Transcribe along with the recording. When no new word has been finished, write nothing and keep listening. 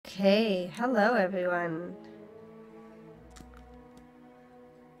Okay, hello everyone.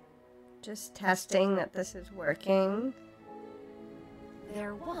 Just testing that this is working.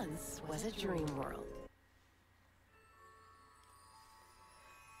 There once was a dream world.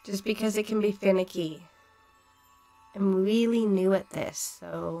 Just because it can be finicky. I'm really new at this,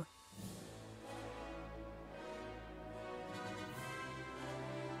 so...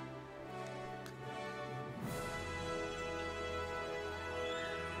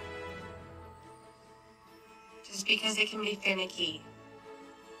 Just because it can be finicky.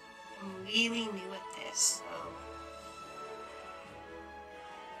 I'm really new at this,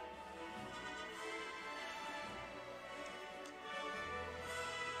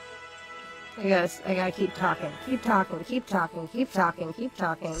 so... I gotta keep talking. Keep talking, keep talking, keep talking, keep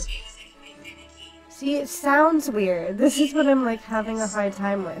talking. See, it sounds weird. This is what I'm like having a hard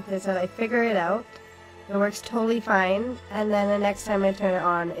time with, is that I figure it out, it works totally fine, and then the next time I turn it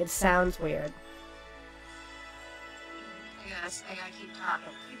on, it sounds weird. I gotta keep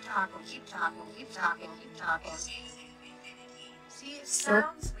talking, keep talking, keep talking, keep talking, keep talking. See, it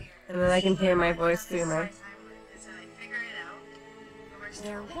sounds weird. And then I can hear my voice through my...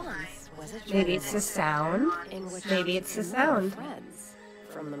 There once was a dream Maybe it's the sound. Maybe it's the sound. Friends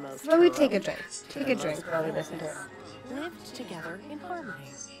from the most So we take a drink. Take a drink while we listen to it. lived together in harmony.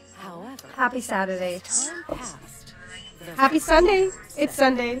 However, Happy Saturday. time passed. Happy Sunday. It's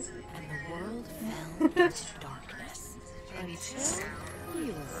Sunday. And the world fell into darkness until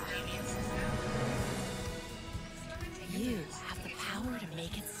you arrived. You have the power to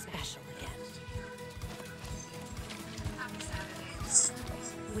make it special again.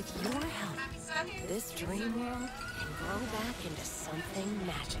 With your help, this dream world can grow back into something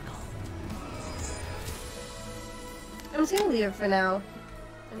magical. I'm just gonna leave it for now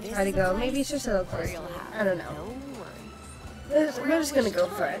and try to go. Maybe it's just a little close to me. I don't know. We're just gonna go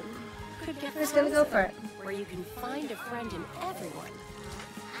for it. We're just gonna go for it. Where you can find a friend in everyone.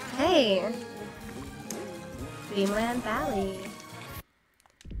 Hey! Dreamland Valley.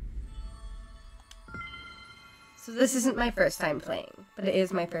 So this isn't my first time playing, but it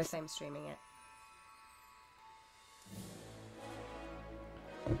is my first time streaming it.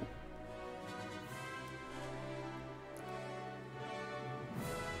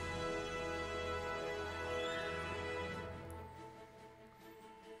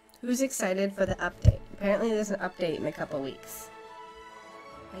 Who's excited for the update? Apparently there's an update in a couple weeks.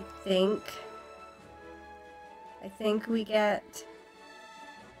 I think we get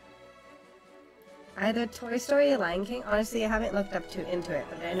either Toy Story or Lion King. Honestly, I haven't looked up into it,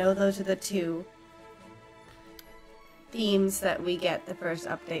 but I know those are the two themes that we get the first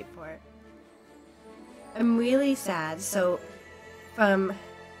update for. I'm really sad. So, from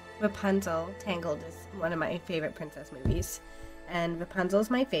Rapunzel, Tangled is one of my favorite princess movies. And Rapunzel's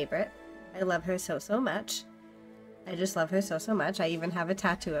my favorite. I love her so much. I just love her so much. I even have a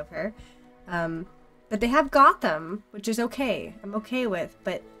tattoo of her. But they have Gotham, which is okay. I'm okay with,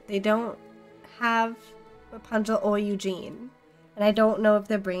 but they don't have Rapunzel or Eugene. And I don't know if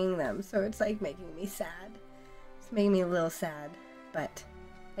they're bringing them, so it's like making me sad. It's making me a little sad, but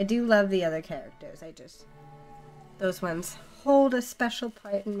I do love the other characters. Those ones hold a special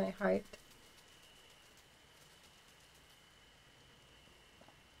part in my heart.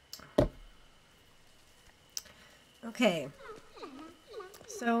 Okay,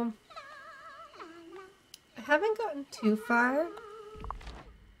 so I haven't gotten too far.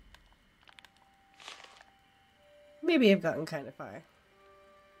 Maybe I've gotten kind of far.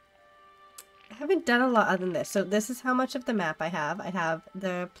 I haven't done a lot other than this. So this is how much of the map I have. I have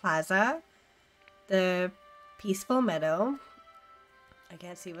the plaza, the peaceful meadow. I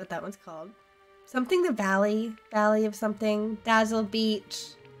can't see what that one's called. Something the valley of something. Dazzle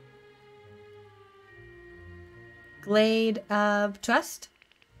Beach. Glade of Trust?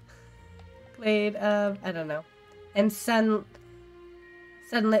 Glade of, I don't know. And Sunlit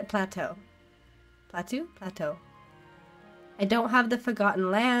Plateau. Plateau. I don't have the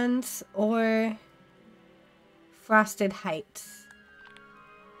Forgotten Lands or Frosted Heights.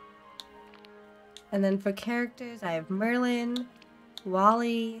 And then for characters, I have Merlin,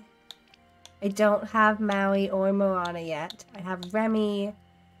 Wally. I don't have Maui or Moana yet. I have Remy.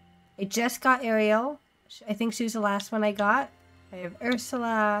 I just got Ariel. I think she was the last one I got. I have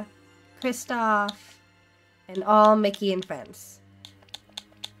Ursula, Kristoff, and all Mickey and friends.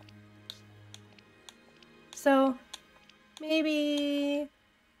 So, maybe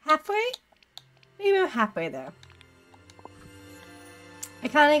halfway? Maybe I'm halfway there. I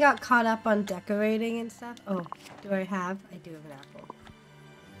kind of got caught up on decorating and stuff. Oh, do I have? I do have an apple.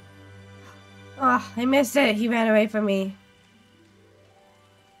 Oh, I missed it. He ran away from me.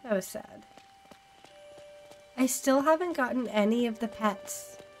 That was sad. I still haven't gotten any of the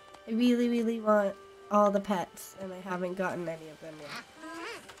pets. I really, really want all the pets, and I haven't gotten any of them yet.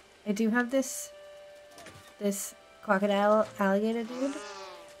 I do have this crocodile alligator dude,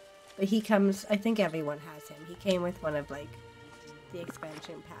 but he comes, I think everyone has him. He came with one of, like, the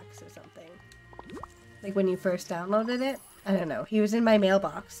expansion packs or something. Like, when you first downloaded it. I don't know. He was in my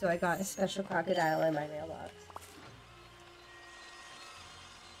mailbox, so I got a special crocodile in my mailbox.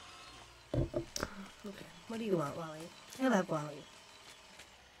 Okay, what do you want, Wally? I love Wally.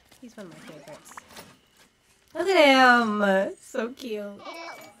 He's one of my favorites. Look at him! So cute.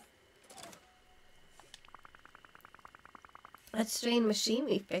 That strange machine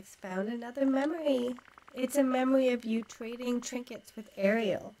we fixed found another memory. It's a memory of you trading trinkets with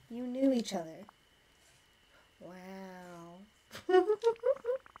Ariel. You knew each other. Wow.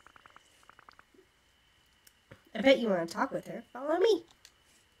 I bet you want to talk with her. Follow me.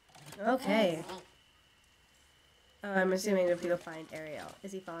 Okay. Oh, I'm assuming if you'll find Ariel.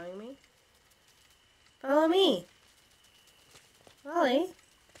 Is he following me? Follow me. Wally.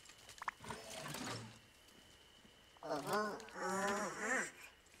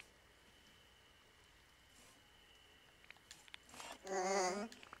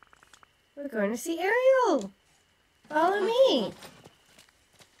 We're going to see Ariel. Follow me.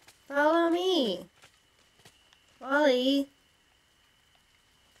 Follow me. Wally.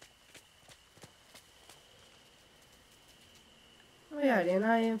 Oh my god, you're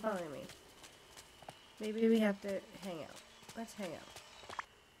not even following me. Maybe we have to hang out. Let's hang out.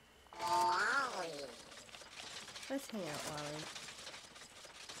 Wally. Let's hang out, Wally.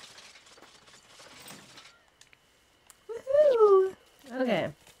 Woohoo!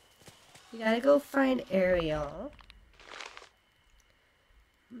 Okay. We gotta go find Ariel.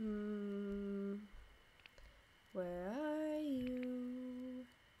 Where are you?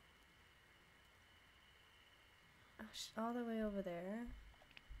 Oh, all the way over there.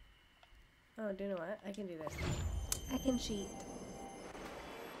 Oh, do you know what? I can do this. I can cheat.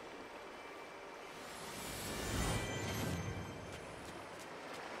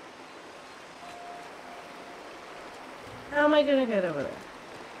 How am I gonna get over there?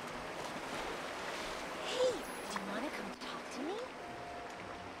 Hey, do you want to come talk to me?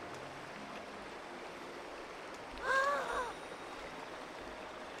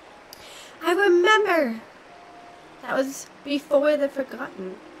 I remember! That was before the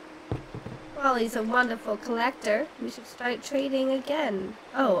Forgotten. Wally's a wonderful collector. We should start trading again.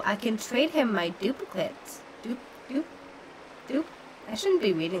 Oh, I can trade him my duplicates. Dupe. I shouldn't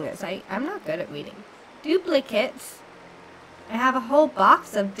be reading this. I'm not good at reading. Duplicates. I have a whole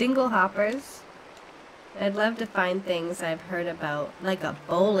box of dinglehoppers. I'd love to find things I've heard about, like a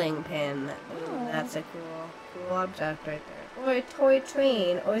bowling pin. Ooh, that's a cool object right there. Or a toy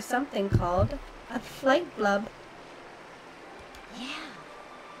train, or something called a flight blub. Yeah.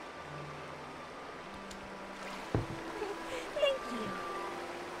 Thank you.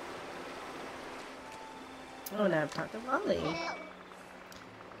 Oh, now I've talked to Wally.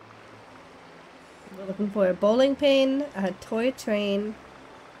 We're looking for a bowling pin, a toy train,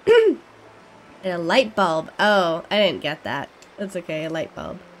 and a light bulb. Oh, I didn't get that. That's okay, a light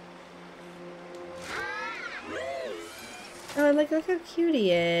bulb. Oh, look how cute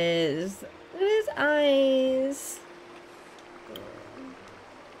he is. Look at his eyes.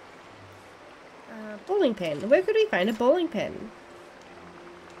 Bowling pin. Where could we find a bowling pin?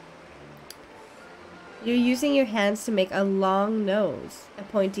 You're using your hands to make a long nose, a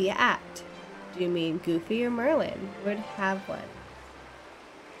pointy act. Do you mean Goofy or Merlin? Would have one.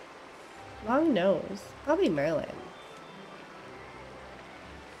 Long nose. Probably Merlin.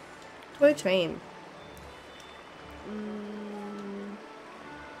 Toy train.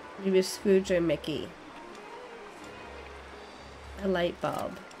 Maybe Scrooge or Mickey. A light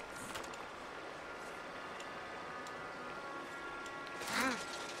bulb.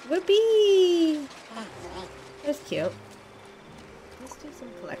 Whoopee! That's cute. Let's do some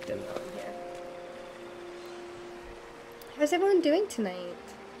collecting on here. How's everyone doing tonight?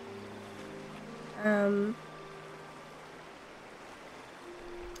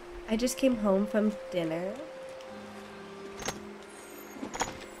 I just came home from dinner. It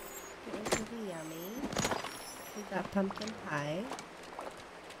was really yummy. We got pumpkin pie.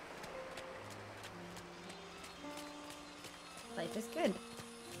 Life is good.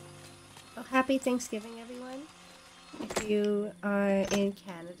 Oh, happy Thanksgiving, everyone. If you are in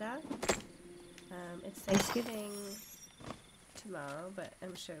Canada, it's Thanksgiving tomorrow, but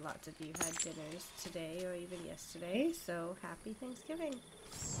I'm sure lots of you had dinners today or even yesterday, so happy Thanksgiving.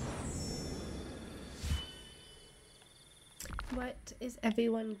 What is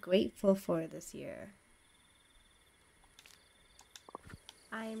everyone grateful for this year?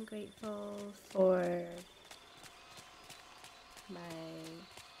 I am grateful for my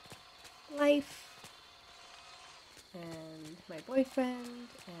life and my boyfriend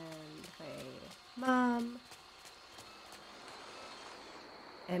and my mom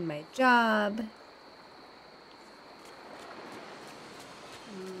and my job.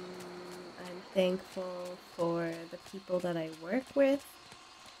 I'm thankful for the people that I work with.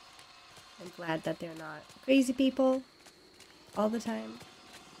 I'm glad that they're not crazy people all the time.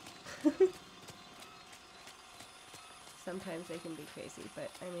 Sometimes they can be crazy,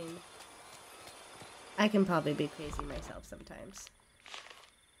 but I mean, I can probably be crazy myself sometimes.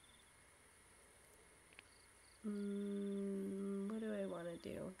 What do I want to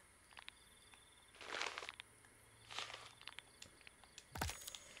do?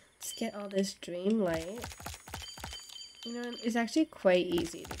 Let's get all this dream light. You know, it's actually quite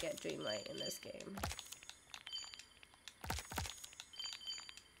easy to get dream light in this game.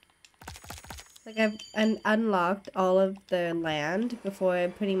 Like, I've unlocked all of the land before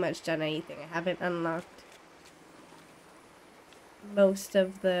I've pretty much done anything. I haven't unlocked most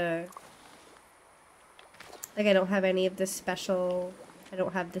of the... Like, I don't have any of the special... I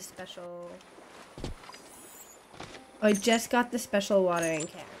don't have the special... Oh, I just got the special watering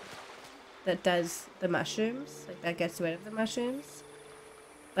can that does the mushrooms. Like, that gets rid of the mushrooms.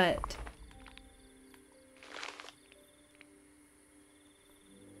 But...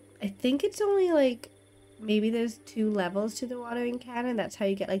 I think it's only like, maybe there's 2 levels to the watering can, and that's how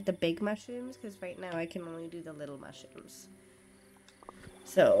you get like the big mushrooms, because right now I can only do the little mushrooms.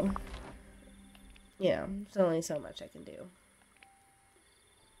 So, yeah, there's only so much I can do.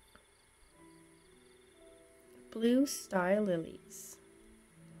 Blue star lilies.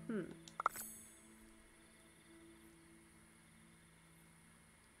 Blue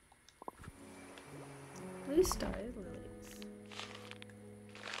star lilies.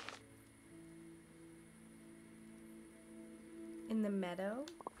 In the meadow?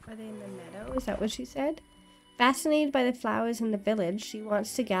 Are they in the meadow? Is that what she said? Fascinated by the flowers in the village, she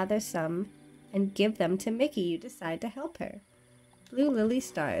wants to gather some and give them to Mickey. You decide to help her. Blue lily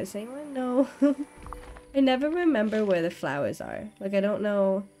stars. Anyone know? I never remember where the flowers are. Like, I don't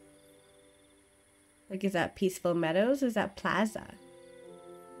know. Like, is that Peaceful Meadows? Is that Plaza?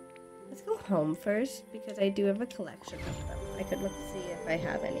 Let's go home first, because I do have a collection of them. I could look to see if I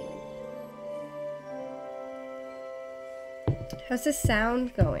have any. How's the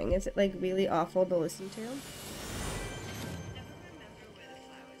sound going? Is it like really awful to listen to? I never remember where the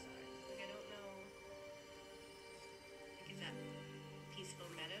flowers are. Like, I don't know. Like, is that Peaceful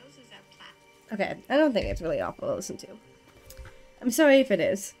Meadows? Is that Plaza? Okay, I don't think it's really awful to listen to. I'm sorry if it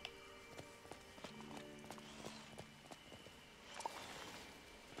is.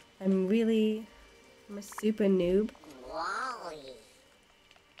 I'm a super noob. Wally.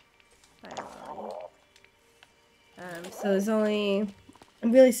 Bye, Wally. So there's only...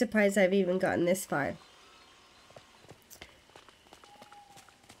 I'm really surprised I've even gotten this far.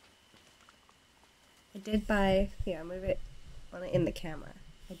 I did buy... Here, I'll move it in the camera.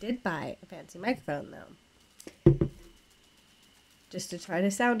 I did buy a fancy microphone, though. Just to try to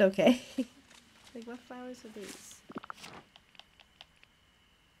sound okay. Like, what flowers are these?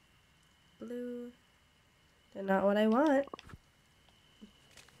 Blue. They're not what I want.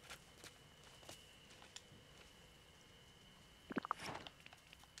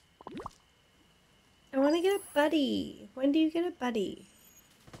 I want to get a buddy. When do you get a buddy?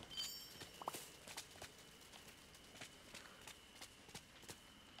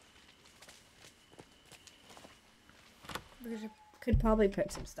 We could probably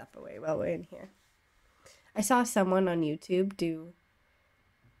put some stuff away while we're in here. I saw someone on YouTube do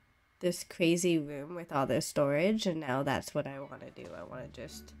this crazy room with all their storage, and now that's what I want to do. I want to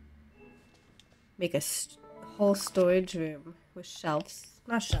just make a whole storage room with shelves.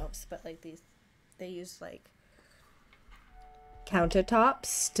 Not shelves, but like these. They use like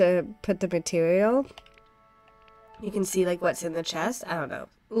countertops to put the material. You can see like what's in the chest. I don't know.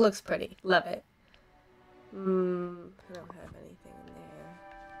 It looks pretty. Love it. I don't have anything in there.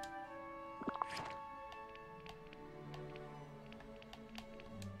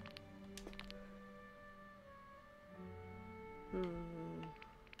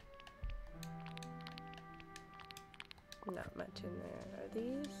 Not much in there. Are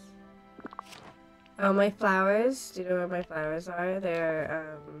these? Oh, my flowers. Do you know where my flowers are?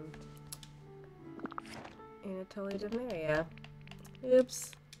 They're, in a totally different area.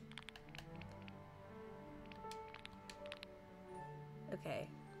 Oops. Okay.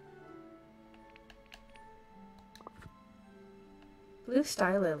 Blue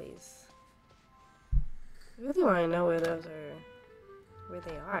star lilies. I really want to know where those are. Where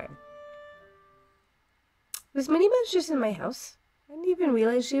they are. Was Minnie Mouse just in my house? I didn't even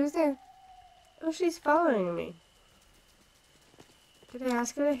realize she was there. Oh, she's following me. Did I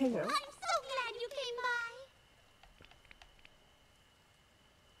ask her to hang out? I'm so glad you came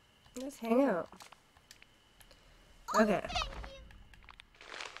by. Let's hang out. Okay. Thank you.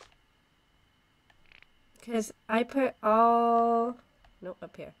 Because I put all... Nope,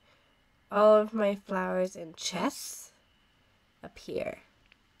 up here. All of my flowers in chests. Up here.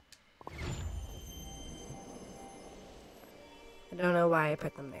 I don't know why I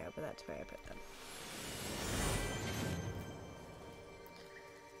put them there, but that's where I put them.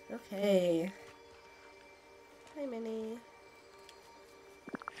 Okay. Hi, Minnie.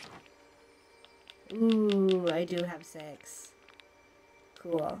 Ooh, I do have 6.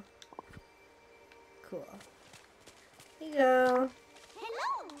 Cool. Cool. Here you go.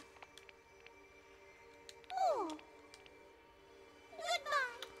 Hello. Oh.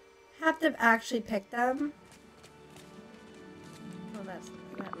 Goodbye. Have to actually pick them. Well,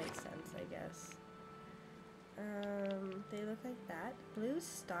 that makes sense, I guess. They look like that. Blue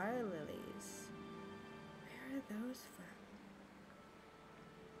star lilies. Where are those from?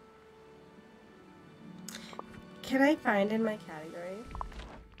 Can I find in my category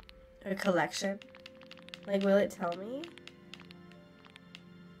or collection? Like, will it tell me?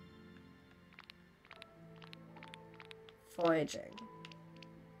 Foraging.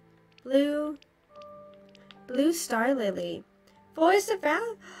 Blue star lily. Forest of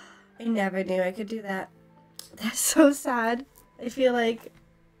Valley. I never knew I could do that. That's so sad. I feel like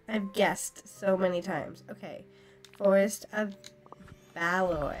I've guessed so many times. Okay. Forest of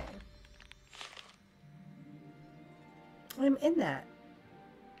Valoy. I'm in that.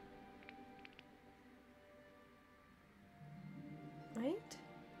 Right?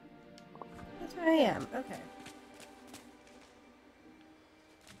 That's where I am. Okay.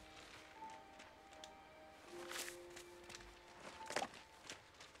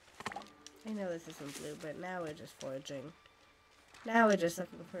 I know this isn't blue, but now we're just foraging. Now we're just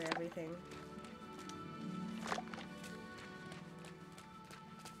looking for everything.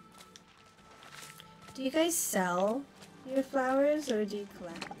 Do you guys sell your flowers or do you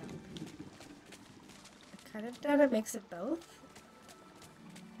collect them? I've kind of done a mix of both.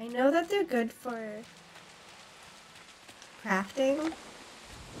 I know that they're good for crafting,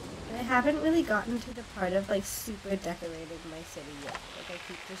 but I haven't really gotten to the part of like super decorating my city yet. Like I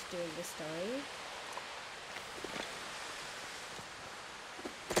keep just doing the story.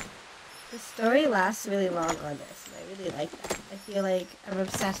 The story lasts really long on this, and I really like that. I feel like I'm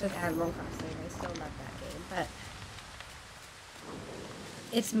obsessed with Animal Crossing. I still love that game, but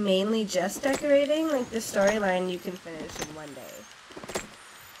it's mainly just decorating. Like the storyline you can finish in one day.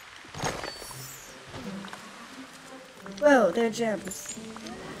 Whoa, they're gems.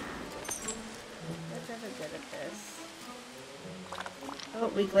 We're never good at this. Oh,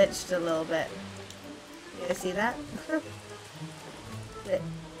 we glitched a little bit. You guys see that?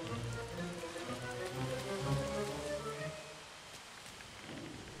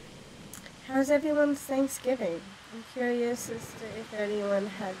 How's everyone's Thanksgiving? I'm curious as to if anyone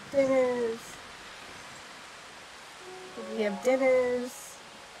had dinners. Did we have dinners?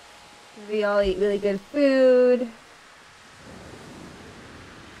 Did we all eat really good food?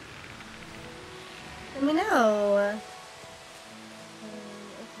 Let me know.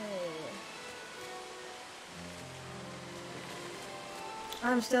 Okay.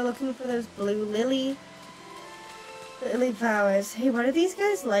 I'm still looking for those blue lily flowers. Hey, what are these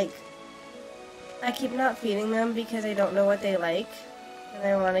guys like? I keep not feeding them because I don't know what they like, and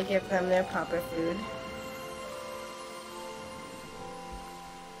I want to give them their proper food.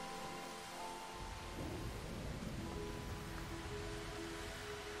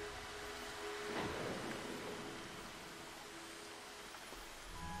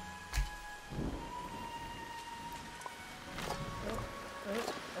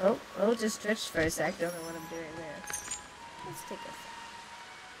 Oh, just stretched for a sec. Don't know what I'm doing there. Let's take a sec.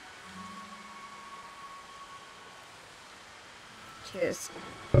 Cheers.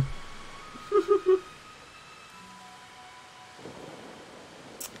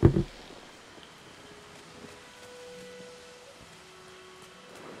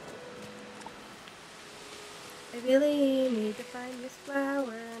 I really need to find this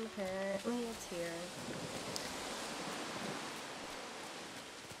flower, and apparently it's here.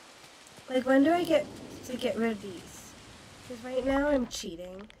 Like, when do I get to get rid of these? Because right now I'm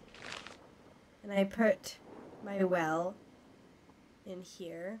cheating. And I put my well in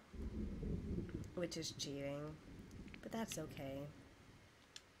here, which is cheating, but that's okay.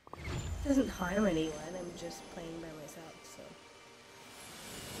 It doesn't harm anyone. I'm just playing by myself, so.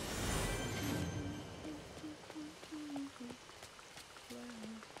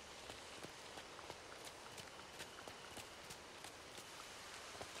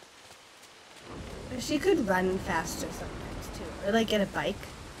 She could run faster sometimes too, or like get a bike,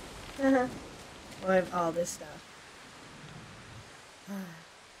 or have all this stuff. No,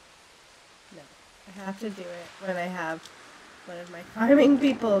 I have to do it when I have one of my farming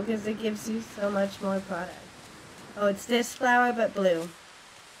people because it gives you so much more product. Oh, it's this flower but blue.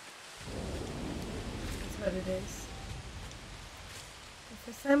 That's what it is. And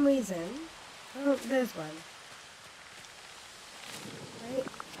for some reason, oh, there's one. Right?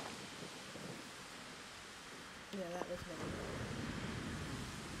 Yeah, that was one.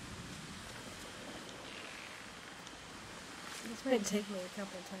 This might take me a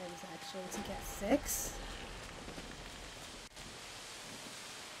couple times actually to get 6.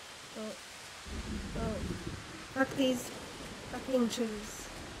 Oh, oh, fuck these fucking trees.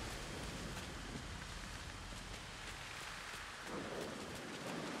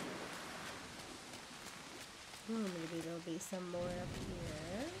 Maybe there'll be some more up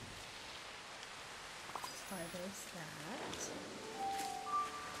here. Let's harvest that.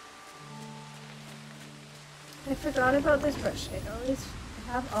 I forgot about this bush. I always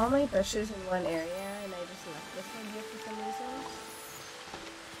have all my bushes in one area, and I just left this one here for some reason.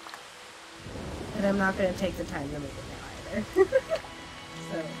 And I'm not going to take the time to move it now either.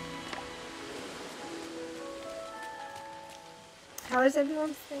 So. How is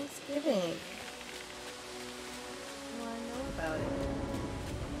everyone's Thanksgiving? I want to know about it.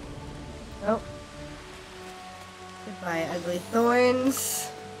 Oh. Goodbye, ugly thorns.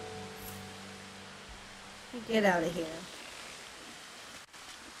 You get out of here.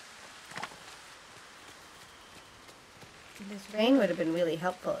 This rain would have been really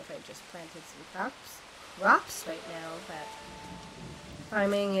helpful if I just planted some crops right now, but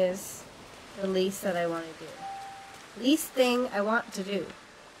farming is the least that I want to do. Least thing I want to do.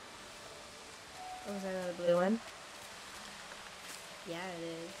 Oh, is that another blue one? Yeah, it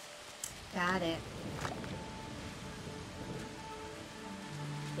is. Got it.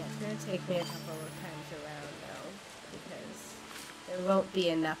 Yeah, it's going to take me a couple of times around though, because there won't be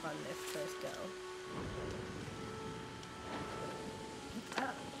enough on this first go. Pick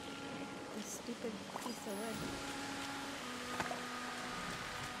up this stupid piece of wood.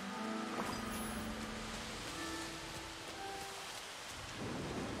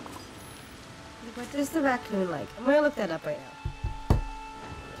 What does the raccoon like? I'm going to look that up right now.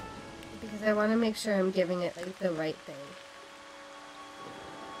 Because I want to make sure I'm giving it like the right thing.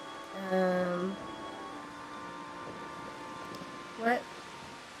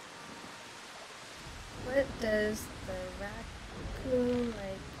 What does the raccoon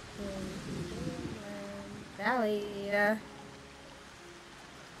like in Dreamland Valley?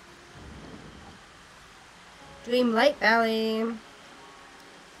 Dreamlight Valley.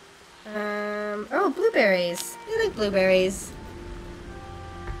 Oh, blueberries. I like blueberries.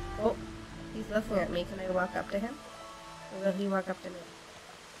 Oh, he's looking at me. Can I walk up to him? Or will he walk up to me?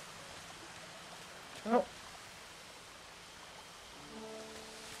 Oh.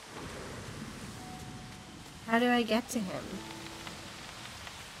 How do I get to him?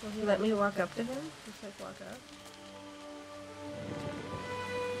 Will he let me walk up to him? Just like walk up?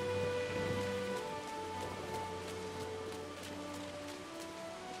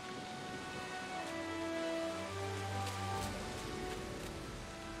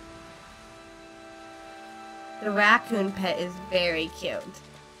 The raccoon pet is very cute.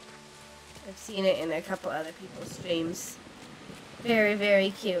 I've seen it in a couple other people's streams. Very, very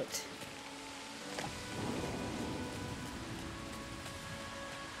cute.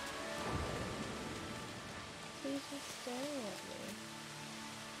 He's just staring at me.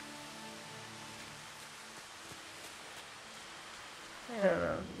 I don't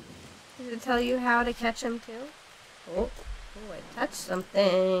know. Does it tell you how to catch him too? Oh, I touched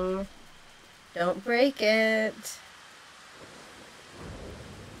something. Don't break it.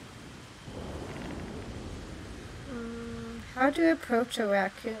 How to approach a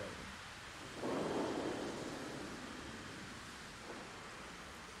raccoon?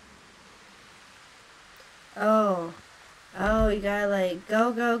 Oh, you gotta like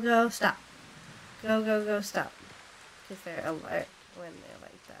go, stop. Go, stop. Because they're alert when they're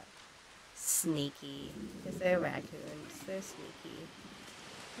like that. Sneaky. Because they're raccoons. They're sneaky.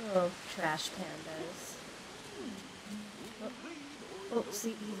 Little trash pandas. Oh, see,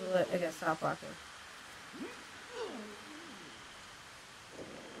 he's alert. I gotta stop walking.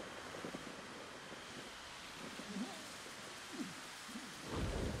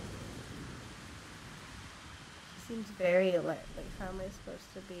 Seems very alert. Like, how am I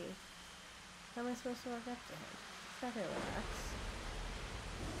supposed to be? How am I supposed to walk up to him? He's not gonna relax.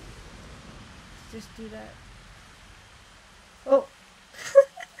 Let's just do that. Oh!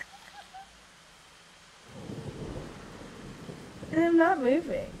 And I'm not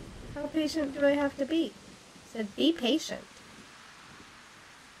moving. How patient do I have to be? It said, be patient.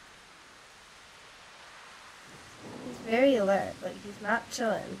 He's very alert, but he's not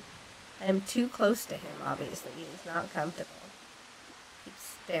chilling. I'm too close to him, obviously. He's not comfortable.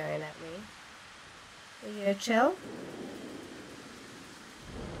 Keeps staring at me. Are you gonna chill?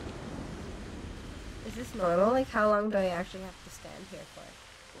 Is this normal? Like, how long do I actually have to stand here for?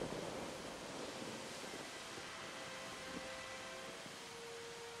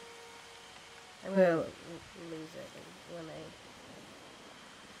 I'm gonna lose it when I...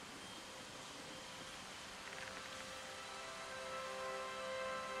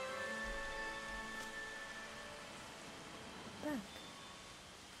 Back.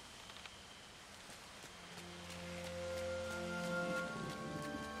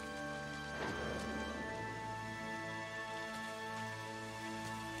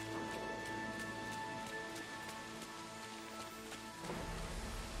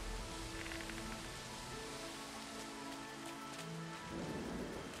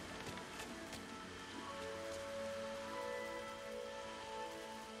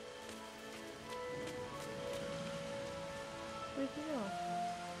 Where'd you go?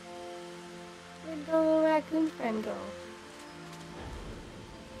 Where'd the little raccoon friend go?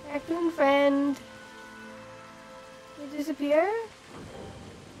 Raccoon friend! You disappear?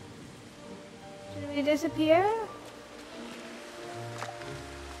 Did we disappear?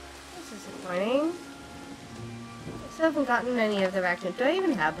 That's disappointing. I still haven't gotten any of the raccoons. Do I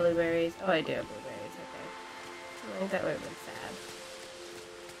even have blueberries? Oh, I do have blueberries, okay. I think that would have been sad.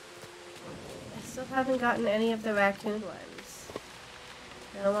 I still haven't gotten any of the raccoon ones.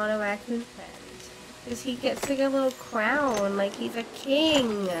 I don't want a raccoon friend. Because he gets like a little crown, like he's a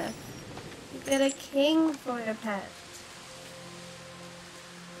king. You get a king for a pet.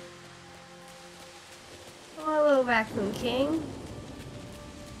 Oh, a little raccoon king.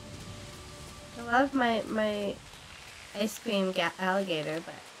 I love my ice cream alligator,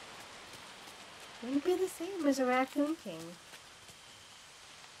 but it wouldn't be the same as a raccoon king.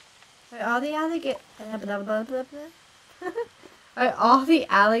 Are all the Are all the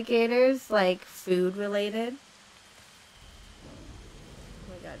alligators, like, food related? Oh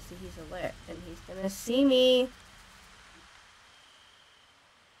my god, see, he's alert, and he's gonna see me.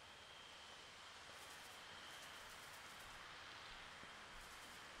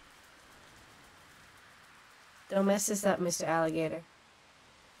 Don't mess this up, Mr. Alligator.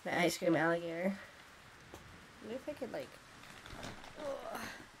 My ice cream alligator. I wonder if I could, like...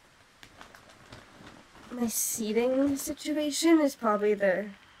 My seating situation is probably the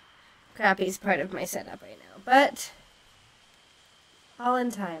crappiest part of my setup right now, but all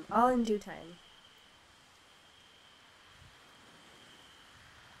in time, all in due time.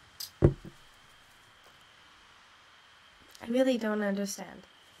 I really don't understand.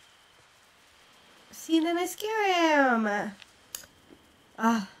 See, then I scare him!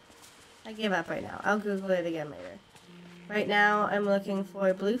 Ah, I give up right now. I'll Google it again later. Right now, I'm looking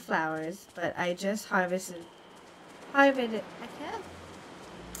for blue flowers, but I just harvested. I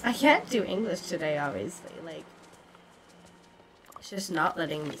can't do English today, obviously. Like, it's just not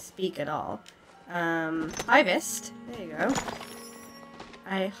letting me speak at all. Harvest. There you go.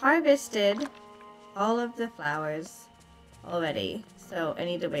 I harvested all of the flowers already, so I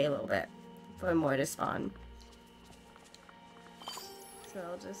need to wait a little bit for more to spawn. So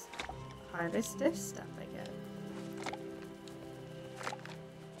I'll just harvest this stuff, I guess.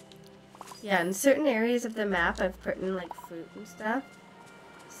 Yeah, in certain areas of the map, I've put in, like, fruit and stuff.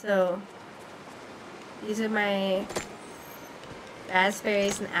 So, these are my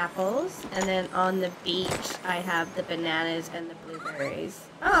raspberries and apples. And then on the beach, I have the bananas and the blueberries.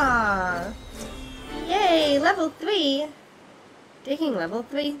 Ah! Yay! Level 3! Digging level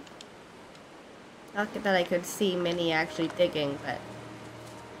 3. Not that I could see Minnie actually digging, but...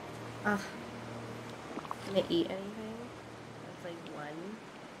 Ugh. Can I eat anything? That's like one.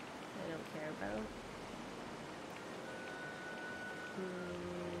 I don't care about.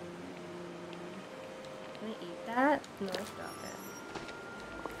 Can I eat that? No, stop it.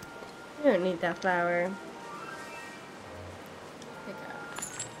 I don't need that flower. Pick up.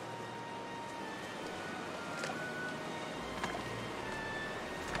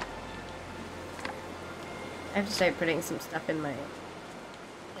 I have to start putting some stuff in my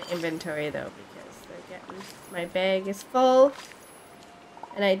inventory though, because they're getting, my bag is full.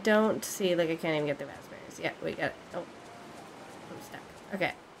 And I don't see, like, I can't even get the raspberries. boxes. Yeah, we got it. Oh, I'm stuck.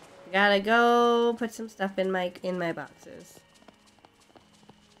 Okay, I gotta go put some stuff in my boxes.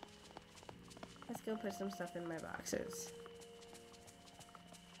 Let's go put some stuff in my boxes.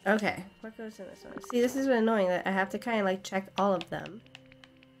 Okay, what goes in this one? See, this is annoying that I have to kind of like check all of them.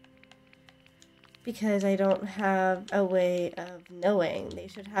 Because I don't have a way of knowing. They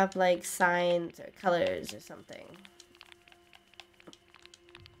should have like signs or colors or something.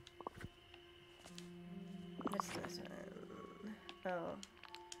 What's this one? Oh.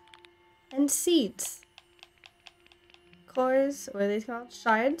 And seeds. Cores, what are these called?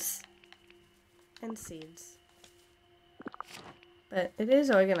 Shards? And seeds. But it is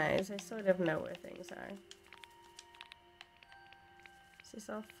organized. I sort of know where things are. Is this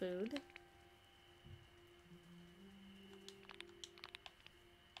all food?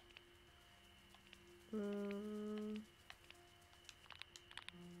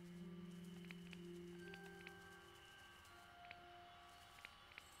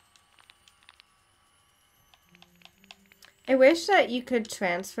 I wish that you could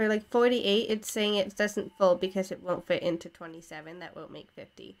transfer, like 48, it's saying it doesn't full because it won't fit into 27, that won't make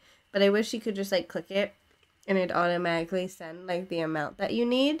 50. But I wish you could just like click it and it'd automatically send like the amount that you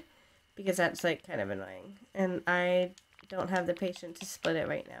need, because that's like kind of annoying. And I don't have the patience to split it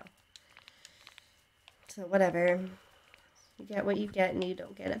right now. So whatever. You get what you get and you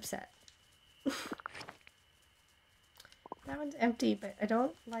don't get upset. That one's empty, but I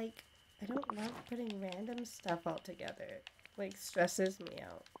don't love putting random stuff all together. It, like, stresses me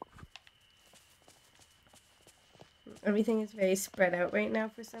out. Everything is very spread out right now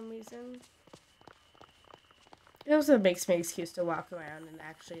for some reason. It also makes me an excuse to walk around and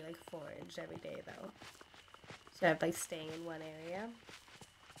actually, like, forage every day, though. Instead of, like, staying in one area.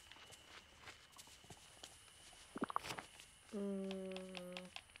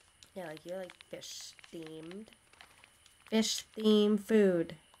 Yeah, like, you're, like, fish-themed. Fish-themed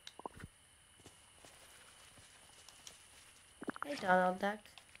food. Hey, Donald Duck.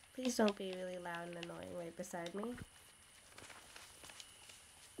 Please don't be really loud and annoying right beside me.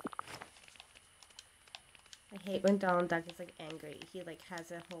 I hate when Donald Duck is, like, angry. He, like,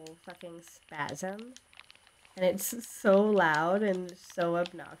 has a whole fucking spasm. And it's so loud and so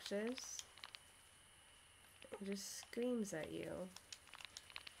obnoxious. It just screams at you.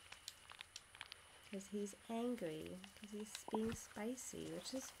 Because he's angry. Because he's being spicy,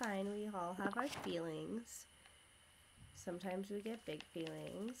 which is fine. We all have our feelings. Sometimes we get big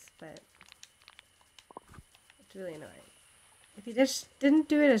feelings, but it's really annoying. If he just didn't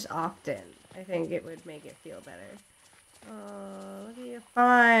do it as often, I think it would make it feel better. Oh, look at your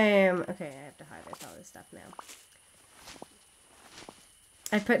farm. Okay, I have to harvest all this stuff now.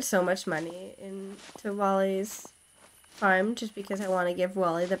 I put so much money into Wally's farm just because I want to give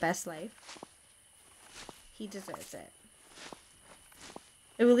Wally the best life. He deserves it.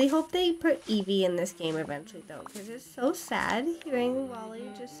 I really hope they put Evie in this game eventually, though, because it's so sad hearing Wally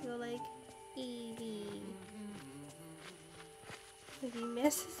just go like, Evie. Like, he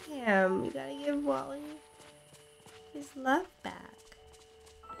misses him. You gotta give Wally his love back.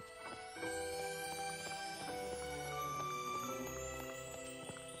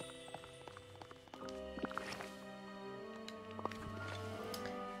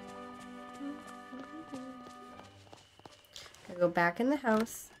 I go back in the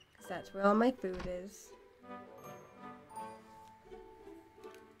house, because that's where all my food is.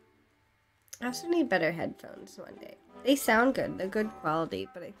 I also need better headphones one day. They sound good, they're good quality,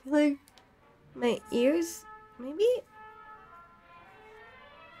 but I feel like my ears, maybe?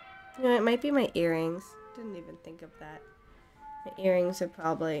 You know, it might be my earrings. Didn't even think of that. My earrings are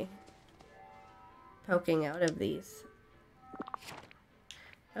probably poking out of these.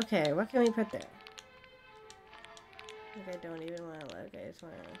 Okay, what can we put there? Like, I don't even want to look. I just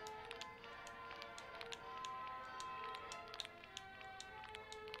want to...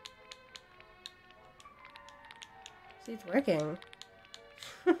 See, it's working.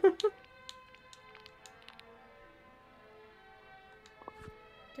 Do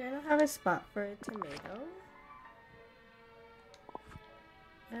I not have a spot for a tomato?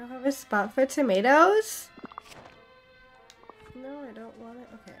 I don't have a spot for tomatoes? No, I don't want it.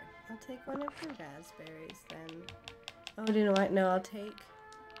 Okay, I'll take one of the raspberries then. Oh, do you know what? No, I'll take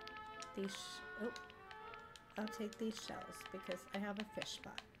these. I'll take these shells because I have a fish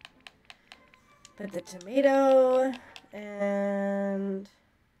spot. But the tomato and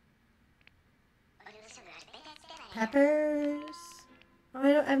peppers.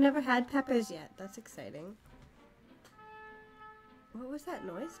 Oh, I've never had peppers yet. That's exciting. What was that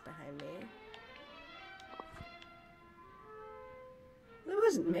noise behind me? It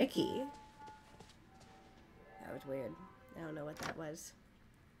wasn't Mickey. That was weird. I don't know what that was.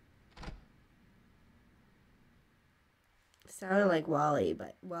 Sounded like Wally,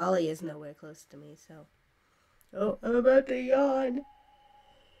 but Wally is nowhere close to me, so. Oh, I'm about to yawn.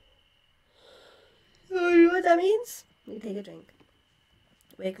 Oh, you know what that means? Let me take a drink.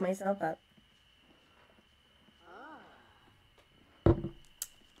 Wake myself up.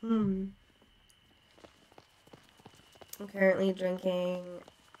 I'm currently drinking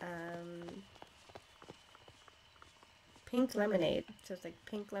pink lemonade. So it's like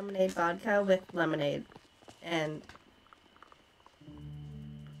pink lemonade vodka with lemonade. And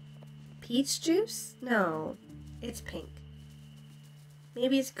peach juice? No, it's pink.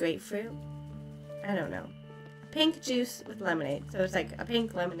 Maybe it's grapefruit. I don't know. Pink juice with lemonade. So it's like a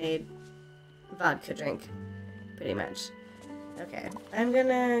pink lemonade vodka drink, pretty much. Okay, I'm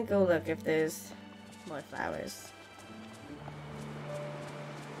gonna go look if there's more flowers.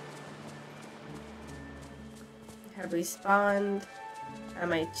 Have we spawned?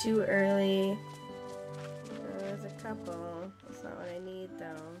 Am I too early? There's a couple. That's not what I need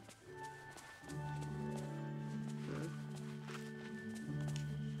though.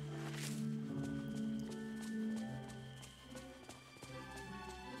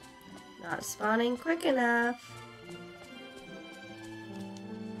 Not spawning quick enough.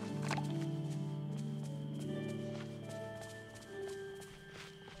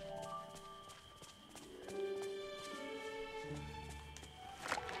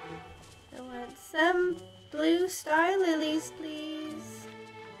 I want some blue star lilies, please.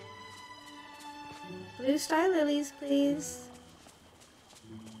 Blue star lilies, please.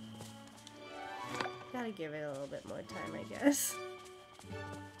 Gotta give it a little bit more time, I guess.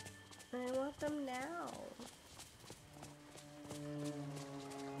 I want them now.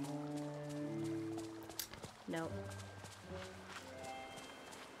 Nope.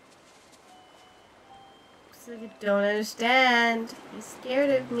 So you don't understand. He's scared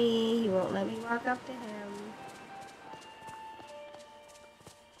of me. He won't let me walk up to him.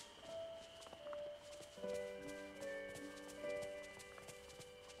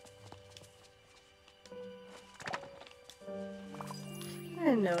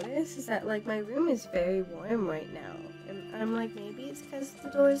 I notice is that like my room is very warm right now, and I'm like, maybe it's because the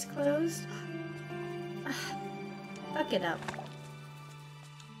door is closed. Fuck it up.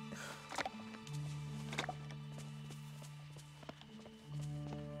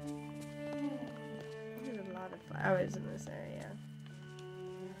 There's a lot of flowers in this area.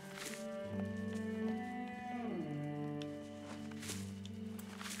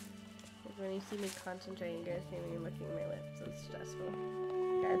 Like when you see me concentrating, you guys see me licking my lips. It's stressful.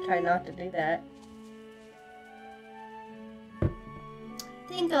 Gotta try not to do that. I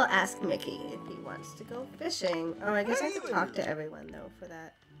think I'll ask Mickey if he wants to go fishing. Oh, I guess I have to talk to everyone though for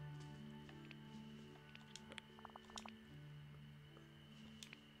that.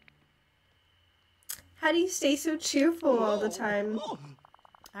 How do you stay so cheerful all the time?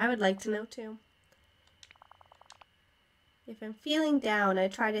 I would like to know too. If I'm feeling down, I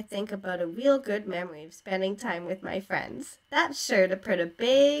try to think about a real good memory of spending time with my friends. That's sure to put a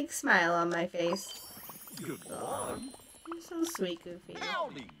big smile on my face. Oh, you're so sweet, Goofy.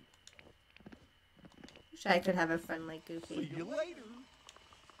 Howdy. Wish I could have a friend like Goofy. See you later.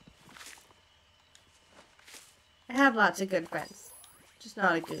 I have lots of good friends, just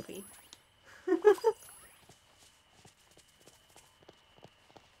not a Goofy.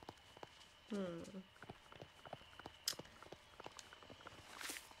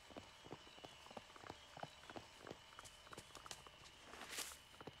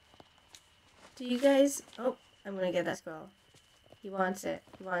 Do you guys... Oh, I'm gonna get that squirrel. He wants it.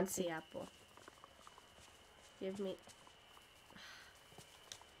 He wants the apple. Give me...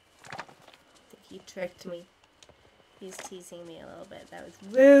 I think he tricked me. He's teasing me a little bit. That was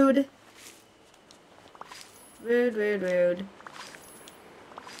rude. Rude, rude, rude.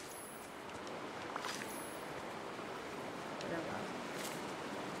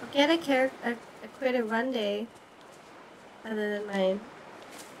 I'll get a critter one day. Other than my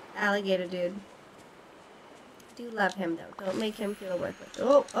alligator dude. I do love him though. Don't make him feel worthless.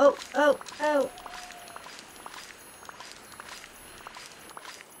 Oh, oh, oh, oh.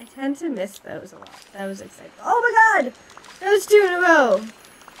 I tend to miss those a lot. That was exciting. Oh my god! That was 2 in a row!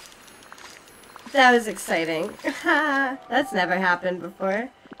 That was exciting. That's never happened before.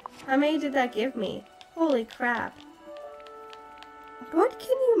 How many did that give me? Holy crap. What can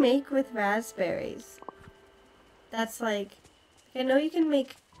you make with raspberries? That's like... I know you can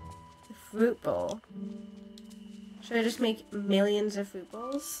make a fruit bowl. Should I just make millions of fruit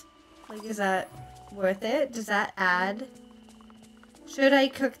bowls? Like, is that worth it? Does that add Should I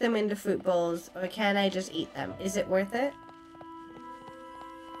cook them into fruit bowls, or can I just eat them? Is it worth it?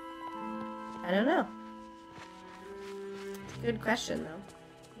 I don't know. It's a good question, though.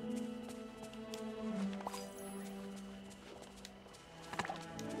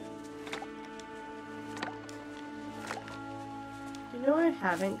 You know where I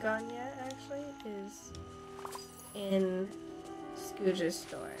haven't gone yet, actually, is in Scooter's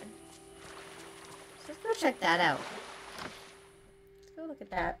store. So let's go check that out. Let's go look at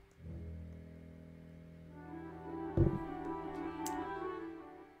that.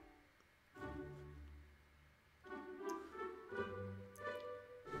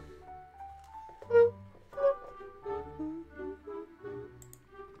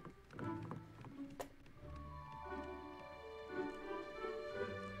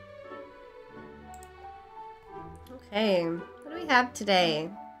 Okay, what do we have today?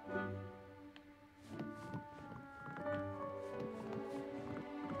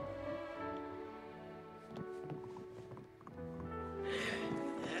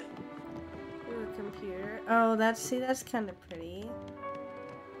 Ooh, a computer. Oh, that's kind of pretty.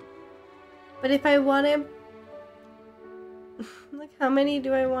 But if I want to... Like, how many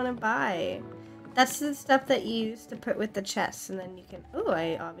do I want to buy? That's the stuff that you used to put with the chests, and then you can... Oh,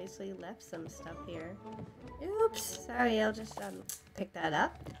 I obviously left some stuff here. Oops, sorry, I'll just pick that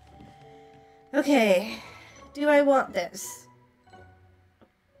up. Okay, do I want this?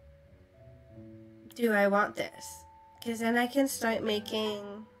 Do I want this? Because then I can start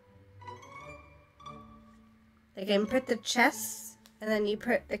making... I can put the chests, and then you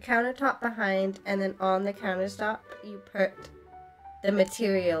put the countertop behind, and then on the countertop, you put the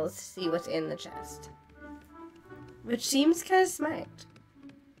materials to see what's in the chest. Which seems kind of smart.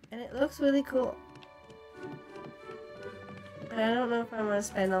 And it looks really cool. But I don't know if I want to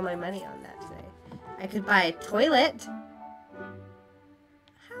spend all my money on that today. I could buy a toilet.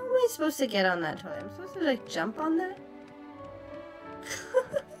 How am I supposed to get on that toilet? I'm supposed to, like, jump on that?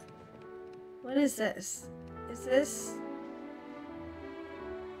 What is this?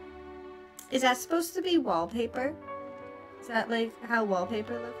 Is that supposed to be wallpaper? Is that, like, how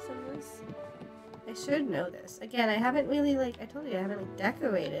wallpaper looks in this? I should know this. Again, I haven't really, like, I told you, I haven't, like,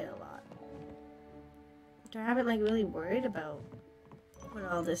 decorated a lot. I haven't, like, really worried about what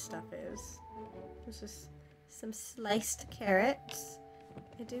all this stuff is. There's just some sliced carrots.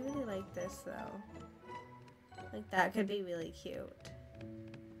 I do really like this, though. Like, that could be really cute.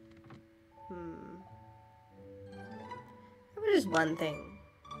 How about just one thing?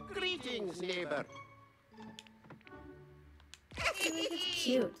 Greetings, neighbor. I feel like it's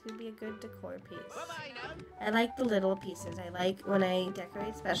cute. It would be a good decor piece. I like the little pieces. I like when I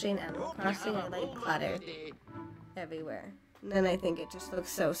decorate, especially in Animal Crossing, I like clutter everywhere. And then I think it just looks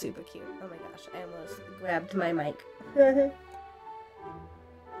so super cute. Oh my gosh, I almost grabbed my mic. I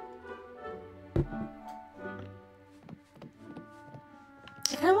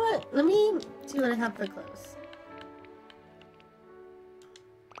kind of want, let me see what I have for clothes.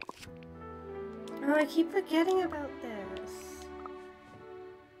 Oh, I keep forgetting about this.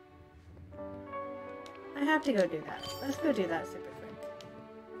 I have to go do that. Let's go do that super quick.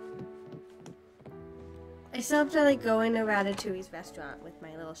 I still have to, like, go into Ratatouille's restaurant with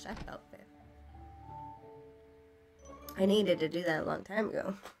my little chef outfit. I needed to do that a long time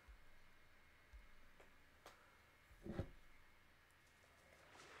ago.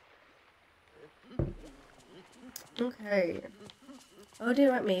 Okay. Oh, do you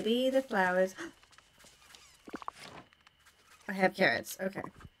know what? Maybe the flowers... I have carrots. Okay.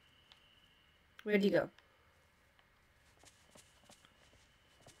 Where'd you go?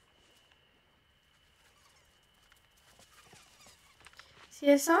 See,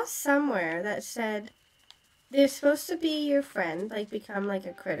 I saw somewhere that said they're supposed to be your friend, like become like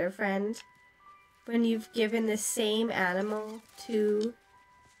a critter friend, when you've given the same animal to,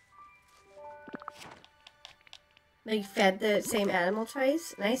 like, fed the same animal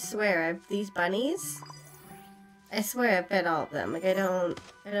twice. And I swear, these bunnies, I swear I fed all of them. Like, I don't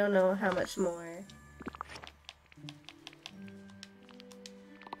know how much more.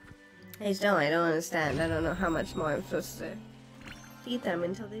 I don't understand. I don't know how much more I'm supposed to feed them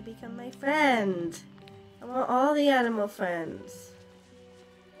until they become my friend. I want all the animal friends.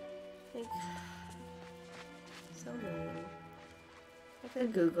 Like, so mean. I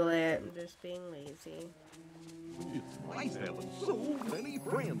could Google it. I'm just being lazy. It's nice having so many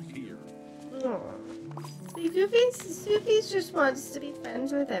friends here. Aww. See, Goofy's just wants to be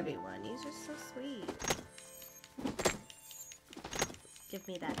friends with everyone. He's just so sweet. Give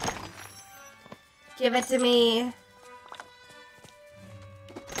me that pen. Give it to me.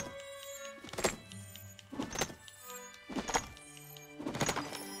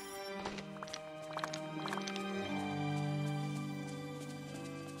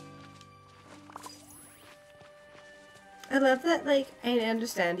 I love that, like, I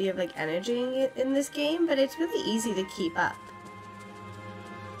understand you have, like, energy in this game, but it's really easy to keep up.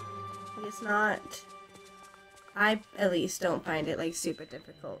 Like, it's not... I, at least, don't find it, like, super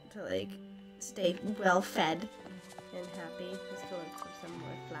difficult to, like, stay well-fed and happy. Let's go look for some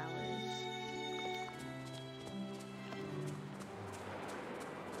more flowers.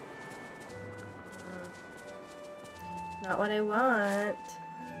 Not what I want.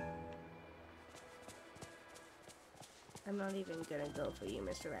 I'm not even gonna go for you,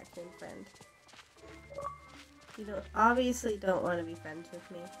 Mr. Raccoon friend. You obviously don't want to be friends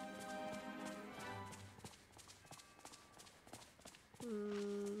with me.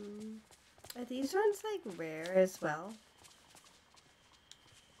 Are these ones like rare as well?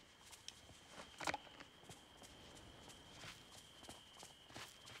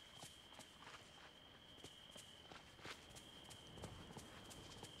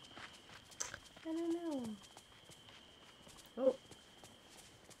 I don't know. Oh.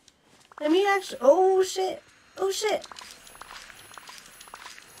 Let me actually. Oh shit! Oh shit!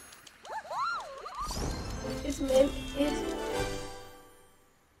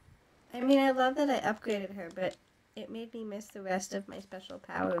 I mean, I love that I upgraded her, but it made me miss the rest of my special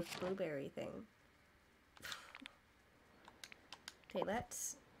power of blueberry thing. Okay,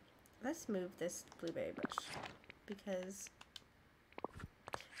 let's move this blueberry bush because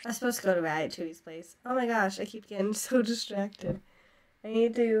I was supposed to go to Ratatouille's place. Oh my gosh, I keep getting so distracted. I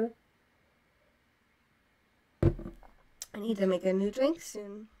need to make a new drink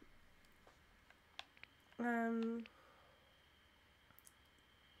soon.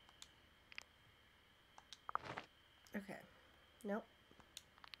 Okay. Nope.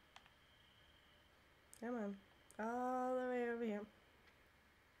 Come on. All the way over here.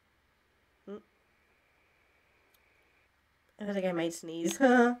 I feel like I might sneeze.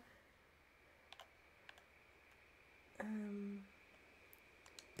 There.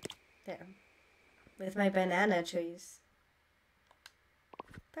 With my banana trees.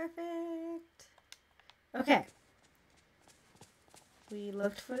 Perfect. Okay. We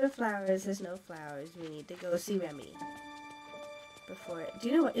looked for the flowers. There's no flowers. We need to go see Remy. Before... Do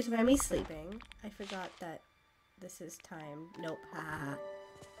you know what? Is Remy sleeping? I forgot that this is time. Nope.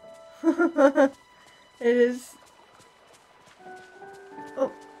 Haha. It is...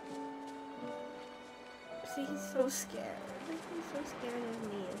 Oh. See, he's so scared. He's so scared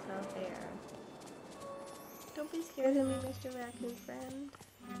of me. It's not fair. Don't be scared of me, Mr. Raccoon friend.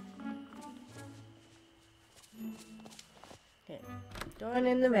 Okay. Going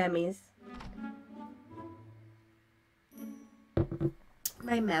in the Remy's.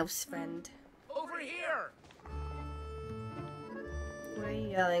 My mouse friend. Over here! Where are you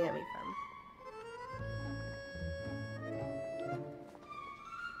yelling at me from?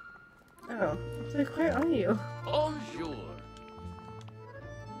 Oh, it's like, where are you? Bonjour.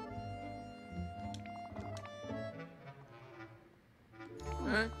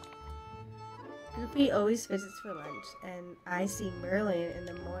 Huh? Goofy always visits for lunch, and I see Merlin in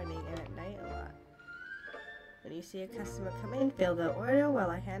the morning and at night a lot. When you see a customer come in, fill the order while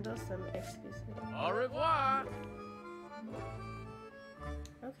I handle some. Excuse me. Au revoir.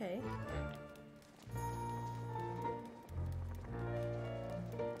 Okay.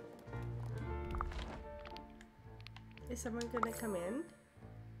 Is someone gonna come in?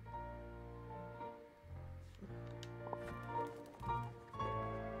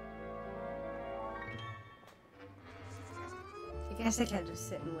 I guess I can't just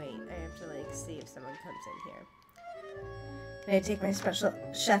sit and wait. I have to like see if someone comes in here. Can I take my special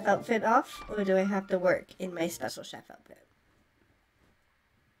chef outfit off, or do I have to work in my special chef outfit?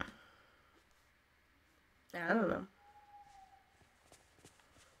 I don't know.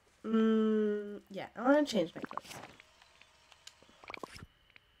 Yeah, I want to change my clothes.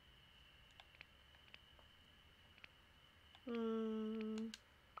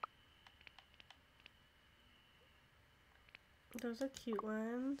 Those are cute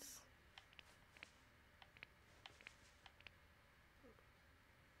ones.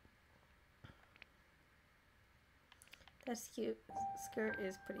 That's cute. Skirt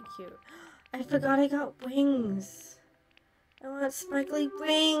is pretty cute. I forgot I got wings. I want sparkly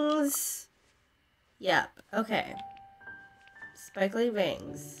wings. Yep. Okay. Sparkly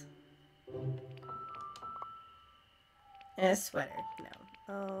wings. And a sweater. No.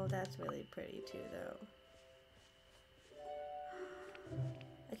 Oh, that's really pretty too, though.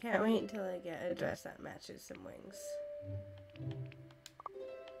 I can't wait until I get a dress that matches some wings.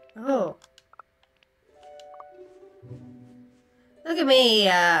 Oh. Look at me,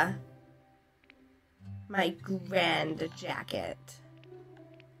 my grand jacket.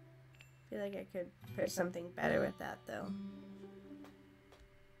 feel like I could put something better with that, though.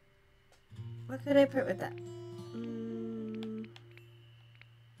 What could I put with that?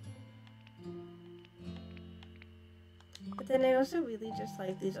 But then I also really just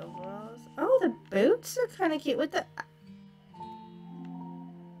like these overalls. Oh, the boots are kind of cute with the...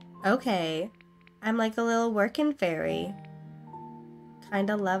 Okay. I'm like a little working fairy. Kind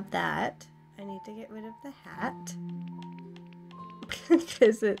of love that. I need to get rid of the hat.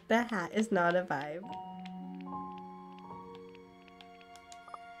 Because the hat is not a vibe.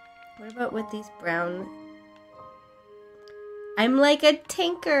 What about with these brown... I'm like a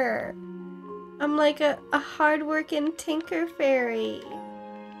tinker. I'm like a hard-working tinker fairy.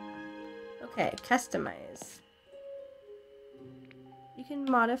 Okay, customize. You can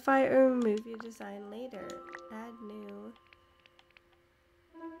modify or remove your design later. Add new.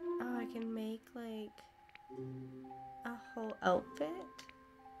 Oh, I can make like a whole outfit?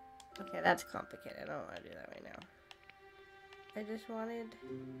 Okay, that's complicated. I don't want to do that right now. I just wanted...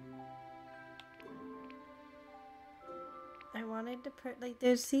 I wanted to put, like,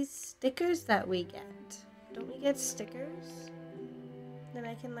 there's these stickers that we get. Don't we get stickers? Then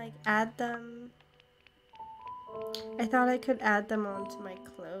I can, like, add them. I thought I could add them onto my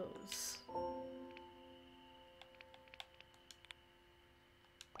clothes.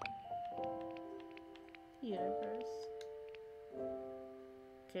 Universe.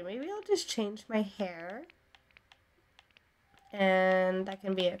 Okay, maybe I'll just change my hair. And that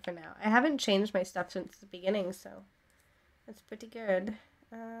can be it for now. I haven't changed my stuff since the beginning, so that's pretty good.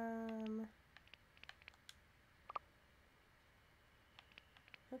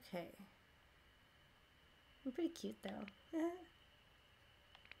 Okay. I'm pretty cute though.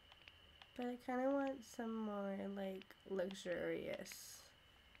 But I kind of want some more like luxurious.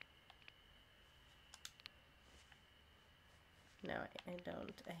 No, I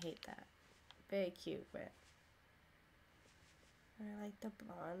don't. I hate that. Very cute, but I like the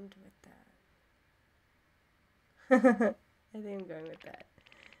blonde with that. I think I'm going with that.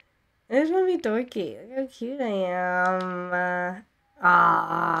 I just want to be dorky. Look how cute I am.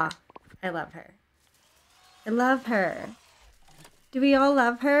 I love her. I love her. Do we all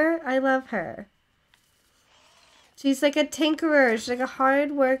love her? I love her. She's like a tinkerer. She's like a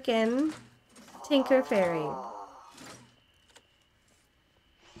hard-working tinker fairy.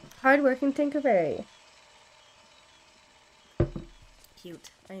 Hard-working tinker fairy.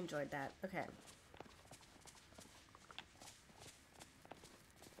 Cute. I enjoyed that. Okay.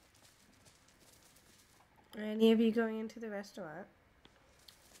 Are any of you going into the restaurant?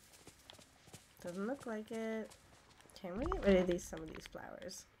 Doesn't look like it. Can we get rid of some of these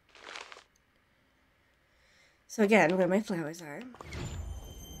flowers? So again, where my flowers are.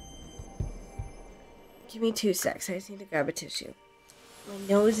 Give me 2 secs. I just need to grab a tissue. My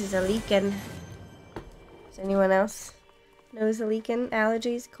nose is a leaking. Is anyone else nose a leaking?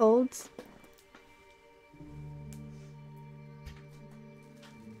 Allergies? Colds?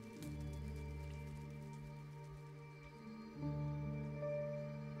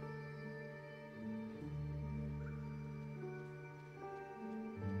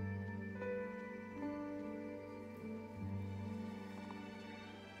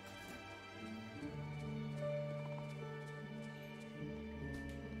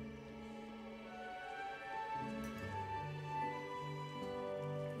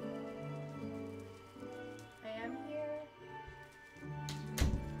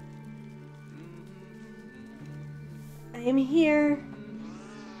 I am here.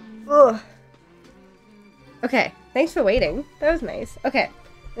 Ugh. Okay, thanks for waiting. That was nice. Okay, I'm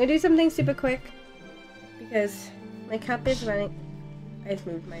gonna do something super quick because my cup is running. I just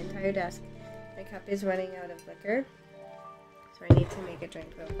moved my entire desk. My cup is running out of liquor, so I need to make a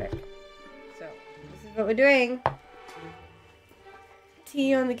drink real quick. So, this is what we're doing.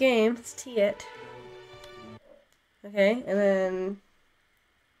 Tea on the game. Let's tea it. Okay, and then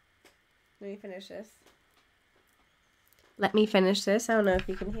let me finish this. Let me finish this. I don't know if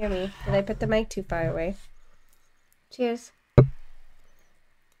you can hear me. Did I put the mic too far away? Cheers.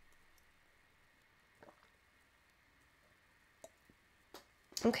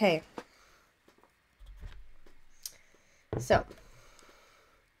 Okay. So.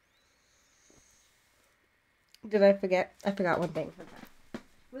 Did I forget? I forgot one thing.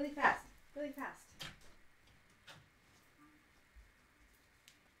 Really fast. Really fast.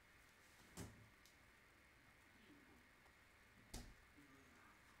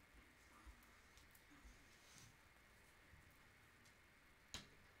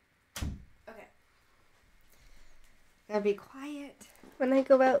 Gotta be quiet when I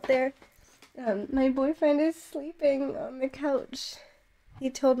go out there. My boyfriend is sleeping on the couch I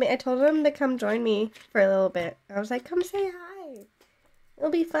told him to come join me for a little bit. I was like, come say hi.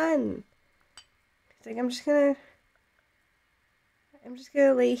 It'll be fun. He's like, I'm just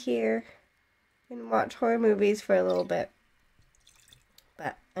gonna lay here and watch horror movies for a little bit.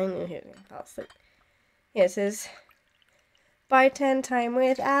 But I knew he was gonna fall asleep. Yeah, it says, bartend time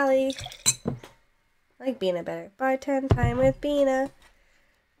with Allie. I like Bina better. Bartend time with Bina.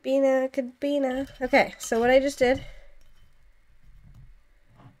 Bina could Bina. Okay, so what I just did.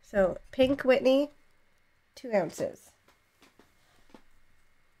 So, pink Whitney, 2 ounces.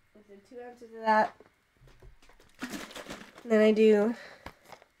 I did 2 ounces of that. And then I do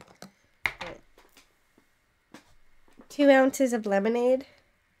 2 ounces of lemonade.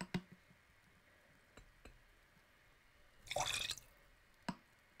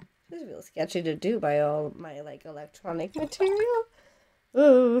 This is real sketchy to do by all my, like, electronic material.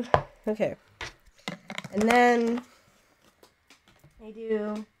 Ooh. Okay. And then I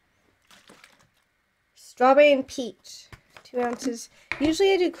do strawberry and peach, 2 ounces.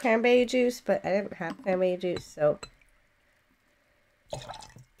 Usually I do cranberry juice, but I didn't have cranberry juice, so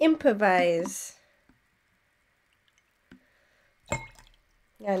improvise.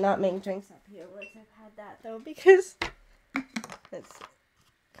 Yeah, not make drinks up here once I've had that though, because it's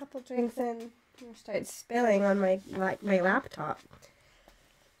a couple drinks in, and start spilling on my laptop.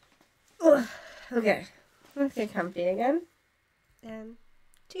 Ugh. Okay, let's get comfy again, and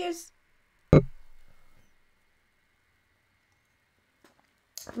cheers.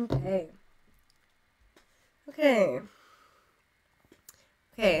 Okay,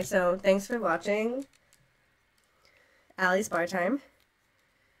 so thanks for watching Allie's bar time.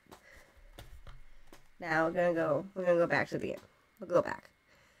 Now we're gonna go back to the game. We'll go back.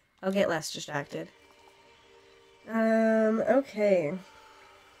 I'll get less distracted. Okay.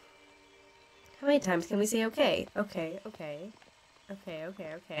 How many times can we say okay? Okay.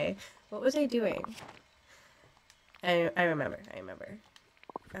 What was I doing? I remember.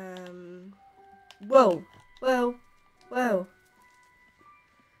 Whoa.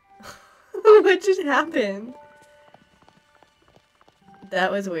 What just happened?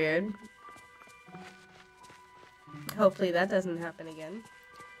 That was weird. Hopefully that doesn't happen again.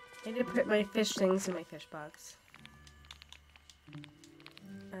 I need to put my fish things in my fish box.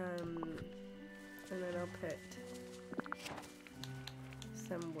 And then I'll put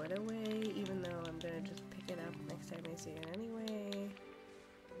some wood away, even though I'm gonna just pick it up next time I see it anyway.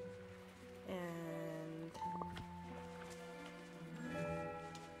 And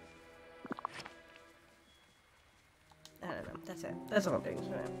I don't know. That's it. That's all I'm doing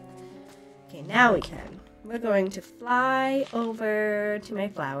for now. Okay, now we can. We're going to fly over to my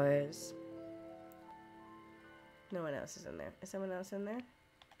flowers. No one else is in there. Is someone else in there?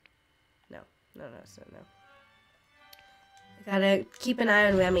 No. No one else in there. I gotta keep an eye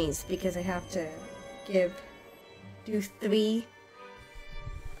on Remy's because I have to do 3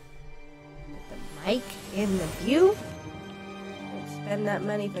 with the mic in the view. Don't spend that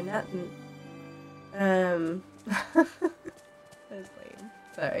money for nothing. That was lame.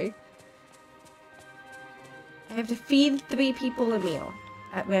 Sorry. I have to feed 3 people a meal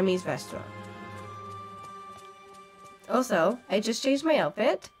at Remy's restaurant. Also, I just changed my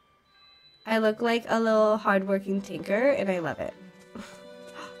outfit. I look like a little hardworking tinker, and I love it. Is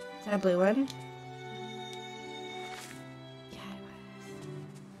that a blue one? Yeah, it was.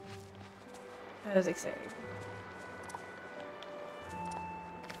 That was exciting.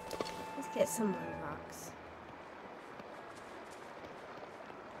 Let's get some more rocks.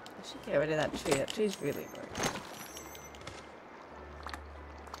 I should get rid of that tree. That tree's really gorgeous.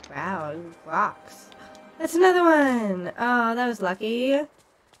 Wow, rocks. That's another one! Oh, that was lucky.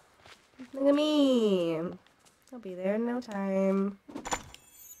 Look at me. I'll be there in no time.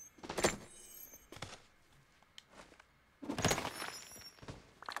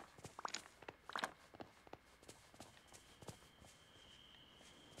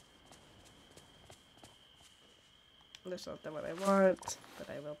 That's not the one I want, but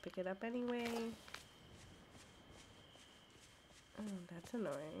I will pick it up anyway. Oh, that's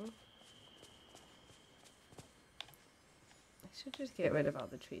annoying. I should just get rid of all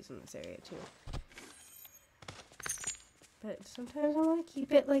the trees in this area too. But sometimes I want to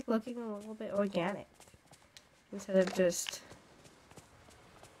keep it like looking a little bit organic instead of just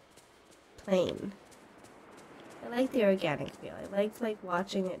plain. I like the organic feel. I like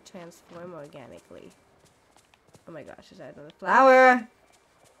watching it transform organically. Oh my gosh, is that another flower?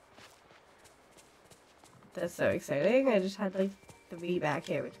 That's so exciting. I just had like 3 back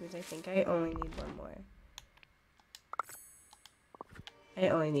here, which means I think I only need 1 more. I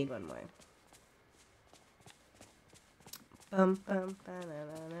only need 1 more. Bum, bum,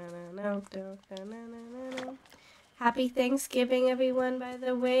 ba-na-na-na-na-na-na-na-na-na-na. Happy Thanksgiving, everyone, by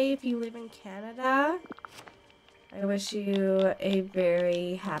the way, if you live in Canada. I wish you a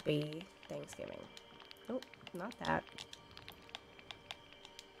very happy Thanksgiving. Oh, not that.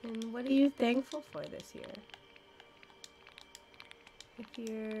 And what are you thankful for this year? If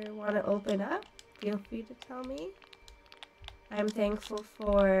you want to open up, feel free to tell me. I'm thankful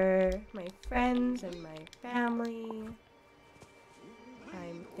for my friends and my family.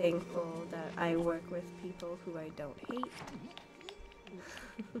 I'm thankful that I work with people who I don't hate.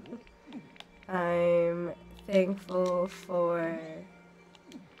 I'm thankful for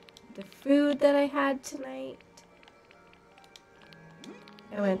the food that I had tonight.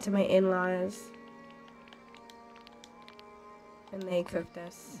 I went to my in-laws and they cooked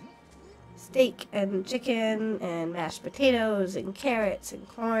us steak and chicken and mashed potatoes and carrots and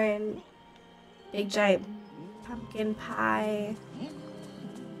corn, big giant pumpkin pie,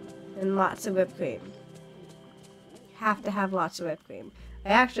 and lots of whipped cream. Have to have lots of whipped cream. I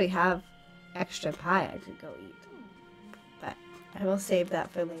actually have extra pie I could go eat, but I will save that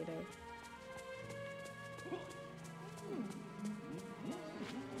for later.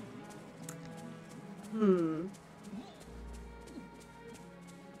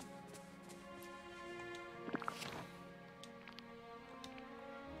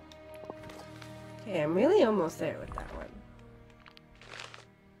 Okay, I'm really almost there with that one.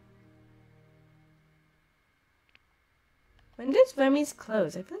 When does Remy's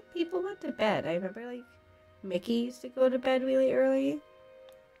close? I feel like people went to bed. I remember, like, Mickey used to go to bed really early.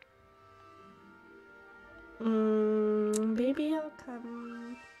 Maybe I'll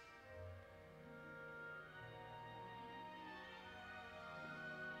come.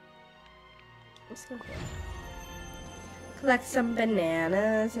 Let's go here. Collect some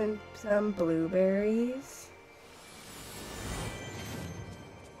bananas and some blueberries.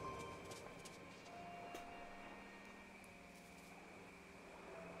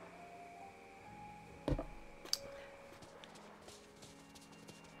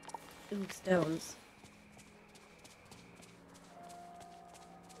 Ooh, stones.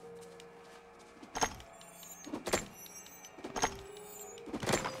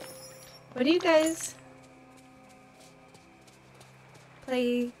 What do you guys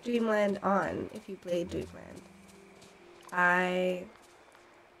play Dreamland on, if you play Dreamland?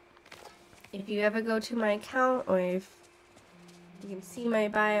 If you ever go to my account, or if you can see my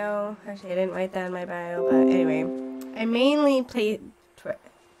bio, actually I didn't write that in my bio, but anyway, I mainly play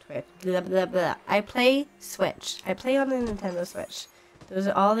I play Switch. I play on the Nintendo Switch. Those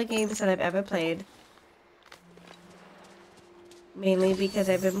are all the games that I've ever played. Mainly because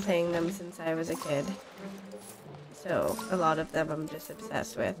I've been playing them since I was a kid. So, a lot of them I'm just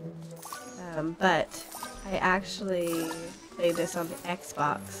obsessed with. But I actually play this on the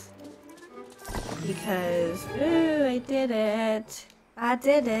Xbox. Because, ooh, I did it. I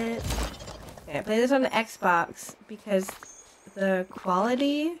did it. Okay, I play this on the Xbox because the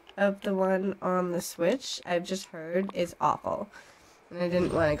quality of the one on the Switch, I've just heard, is awful. And I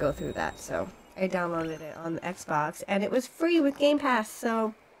didn't want to go through that, so I downloaded it on the Xbox. And it was free with Game Pass,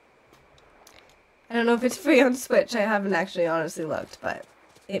 so I don't know if it's free on Switch. I haven't actually honestly looked, but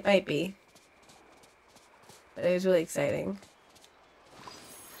it might be. But it was really exciting.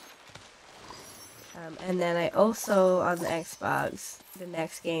 And then I also, on the Xbox, the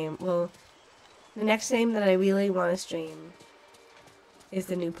next game that I really want to stream is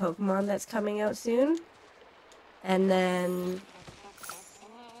the new Pokemon that's coming out soon. And then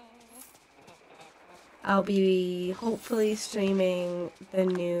I'll be hopefully streaming the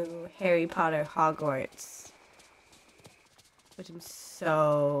new Harry Potter Hogwarts, which I'm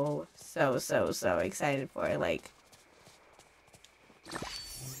so excited for. Like,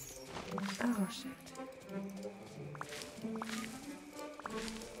 oh shit.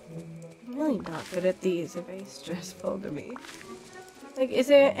 I'm really not good at these. They're very stressful to me. Like, is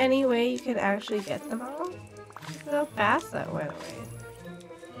there any way you can actually get them all? Look how fast that went away.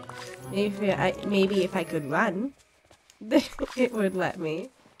 Maybe if I could run, it would let me.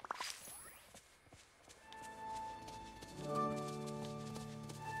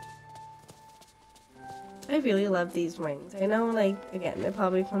 I really love these rings. I know, like, again, they're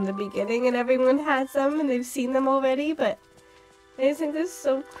probably from the beginning and everyone has them and they've seen them already, but I just think they're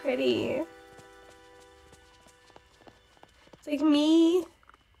so pretty. It's like me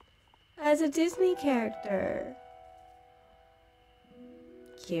as a Disney character.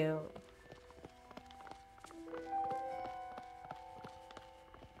 Cute.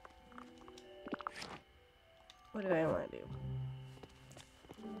 What do I want to do?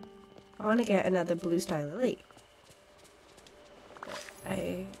 I want to get another blue star lily.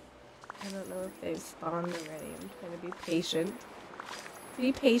 they've spawned already. I'm trying to be patient.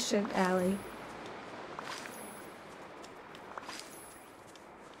 Be patient, Allie.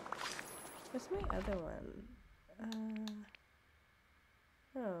 What's my other one?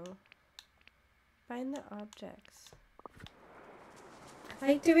 Oh. Find the objects. I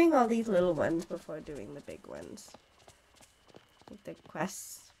like doing all these little ones before doing the big ones. Like the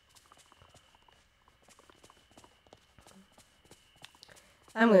quests.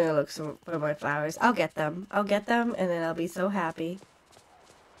 I'm gonna look for more flowers. I'll get them. I'll get them and then I'll be so happy.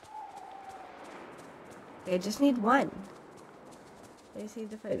 I just need one. I just need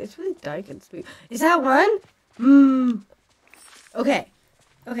to find. It's really dark and spooky. Is that one? Okay.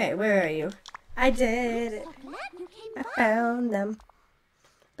 Okay, where are you? I did it. I found them.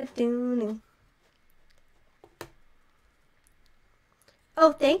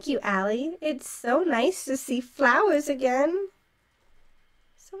 Oh, thank you, Allie. It's so nice to see flowers again.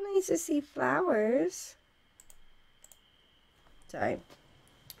 So nice to see flowers. Sorry.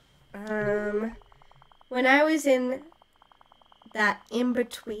 When I was in that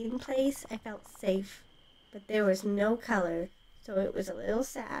in-between place, I felt safe. But there was no color, so it was a little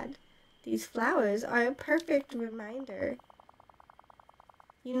sad. These flowers are a perfect reminder.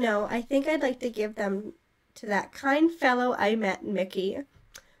 You know, I think I'd like to give them to that kind fellow I met, Mickey.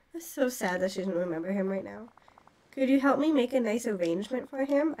 It's so sad that she doesn't remember him right now. Could you help me make a nice arrangement for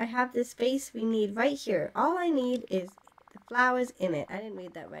him? I have this vase we need right here. All I need is the flowers in it. I didn't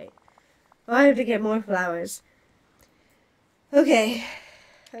read that right. Oh, I have to get more flowers. Okay.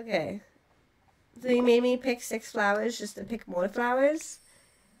 Okay. So you made me pick 6 flowers just to pick more flowers?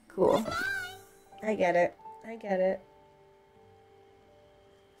 Cool. I get it. I get it.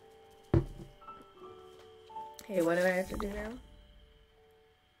 Okay, what do I have to do now?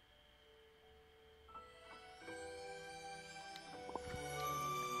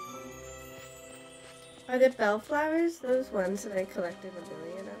 Are the bellflowers those ones that I collected a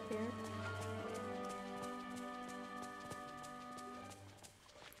million up here?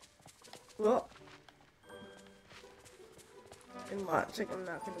 Whoa. And watch, like I'm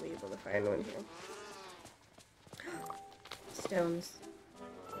not going to be able to find one here. Stones.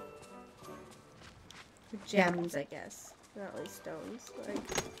 Gems, I guess. Not like stones, but like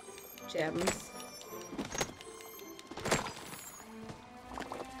gems.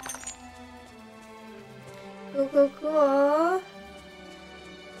 Cool, cool, cool.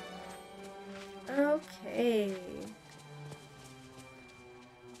 Okay.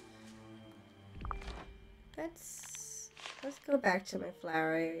 Let's go back to my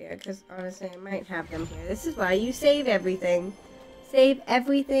flower area, because honestly I might have them here. This is why you save everything. Save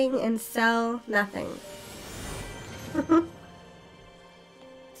everything and sell nothing.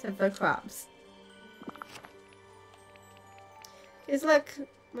 Except for crops. Because look,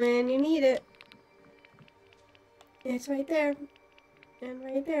 when you need it, it's right there. And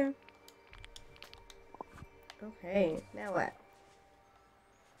right there. Okay, now what?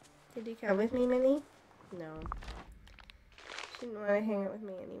 Did you come with me, Minnie? No. She didn't want to hang out with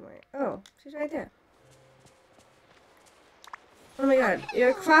me anymore. Oh, she's right there. Oh my god,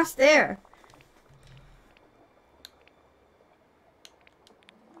 you're across there.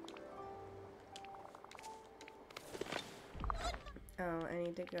 Oh, I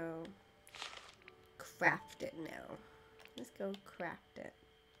need to go craft it now. Let's go craft it.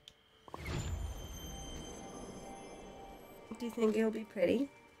 Do you think it'll be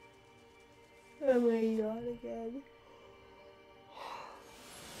pretty? Oh my god, again.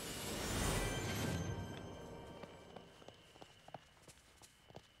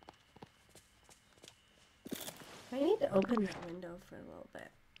 I need to open that window for a little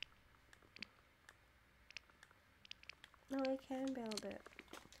bit. No, I can build it.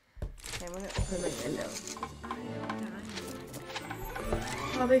 Okay, I'm gonna open my window. I am dying.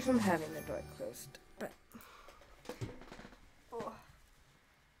 Probably from having the door closed, but... Oh.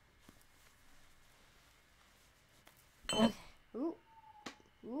 Okay. Ooh.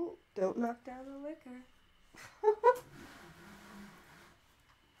 Ooh, don't knock down the liquor.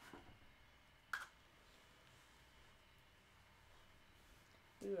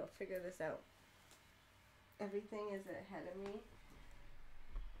 We will figure this out. Everything is ahead of me.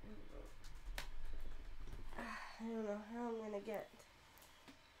 I don't know how I'm gonna get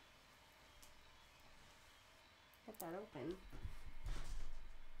that open.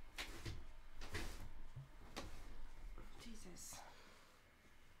 Jesus.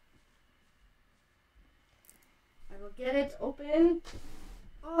 I will get it open.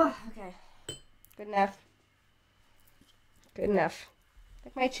 Oh, okay. Good enough. Good enough.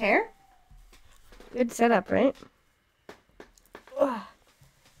 Like my chair? Good setup, right? Oh,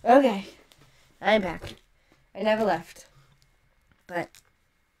 okay. I'm back. I never left. But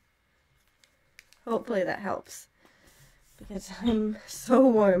hopefully that helps. Because I'm so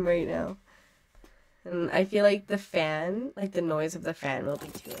warm right now. And I feel like the fan, like the noise of the fan will be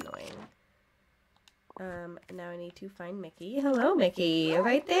too annoying. Now I need to find Mickey. Hello, Mickey. You're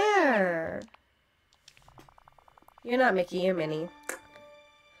right there. You're not Mickey, you're Minnie.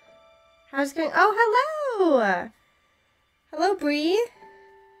 How's it going? Oh, hello! Hello, Bree.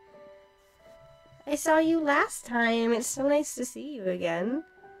 I saw you last time. It's so nice to see you again.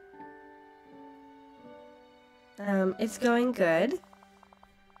 It's going good.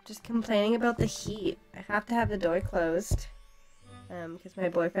 Just complaining about the heat. I have to have the door closed. Because my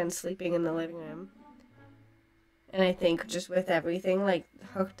boyfriend's sleeping in the living room. And I think just with everything, like,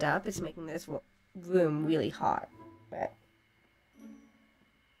 hooked up, it's making this room really hot. But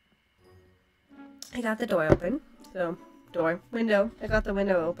I got the door open. So, window. I got the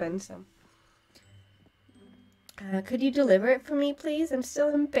window open, so. Could you deliver it for me, please? I'm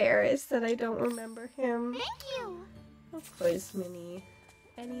still embarrassed that I don't remember him. Thank you. Of course, Minnie.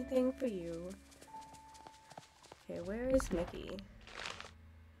 Anything for you. Okay, where is Mickey?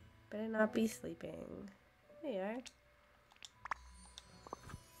 Better not be sleeping. There you are.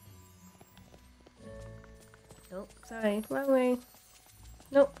 Nope, sorry, wrong way.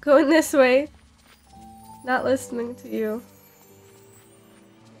 Nope, going this way. Not listening to you.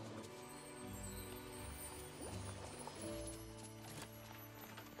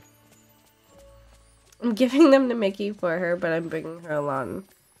 I'm giving them to Mickey for her, but I'm bringing her along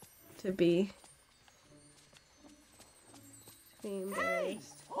to be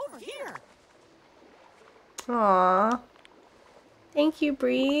embarrassed. Over here. Aww. Thank you,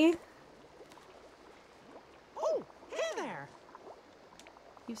 Bree. Oh, hey there.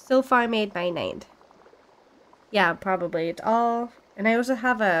 You've so far made my night. Yeah, probably. It's all... And I also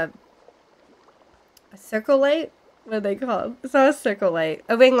have a circle light? What are they called? It's not a circle light.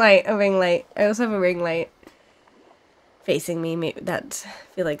 A ring light. A ring light. I also have a ring light facing me. Maybe that's, I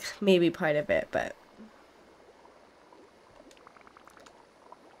feel like, maybe part of it, but...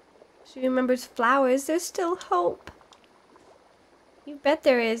 She remembers flowers. There's still hope. You bet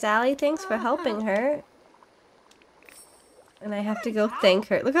there is, Allie. Thanks for helping her. And I have to go thank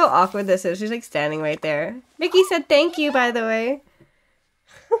her. Look how awkward this is. She's like standing right there. Mickey said thank you, by the way.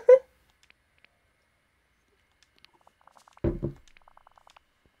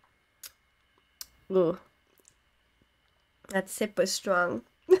 Ooh. That sip was strong.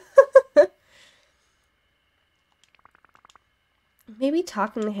 Maybe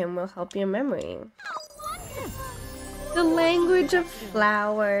talking to him will help your memory. The language of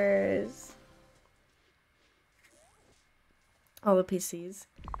flowers. All the PCs.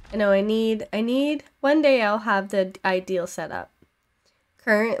 I know I need, one day I'll have the ideal setup.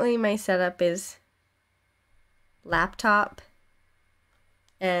 Currently my setup is laptop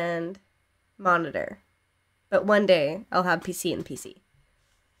and monitor. But one day I'll have PC and PC.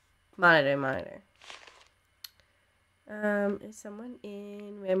 Monitor. Is someone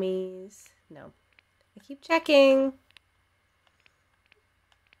in Remy's? No. I keep checking.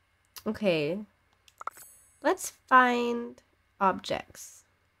 Okay. Let's find objects.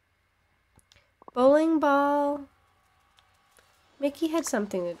 Bowling ball. Mickey had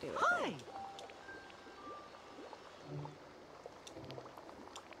something to do with it. Hi.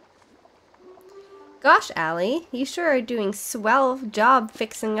 Gosh, Allie, you sure are doing swell job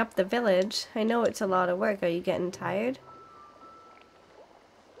fixing up the village. I know it's a lot of work. Are you getting tired?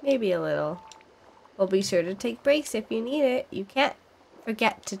 Maybe a little. Well, be sure to take breaks if you need it. You can't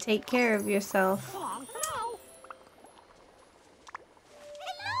forget to take care of yourself.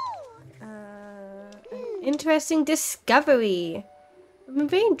 Interesting discovery. I've been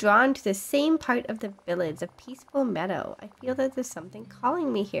very drawn to the same part of the village, a peaceful meadow. I feel that there's something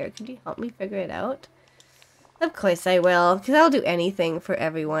calling me here. Could you help me figure it out? Of course I will, because I'll do anything for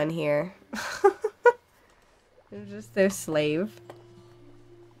everyone here. I'm just their slave.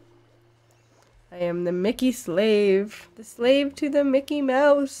 I am the Mickey slave. The slave to the Mickey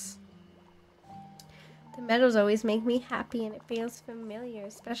Mouse. The meadows always make me happy and it feels familiar,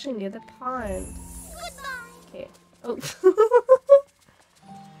 especially near the pond. Okay. Oh.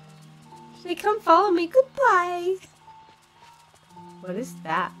 Should they come follow me? Goodbye. What is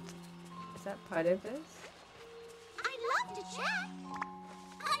that? Is that part of this? I'd love to chat.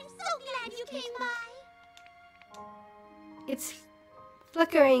 I'm so glad you came by. It's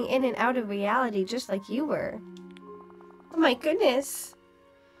flickering in and out of reality just like you were. Oh my goodness.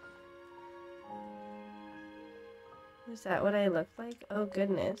 Is that what I look like? Oh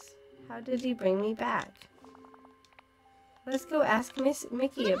goodness. How did he bring me back? Let's go ask Miss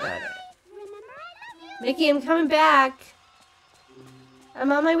Mickey about it. Remember Mickey, I'm coming back.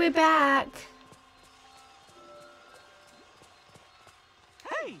 I'm on my way back.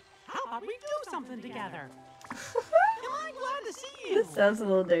 Hey, how about we do something together? Am I glad to see you? This sounds a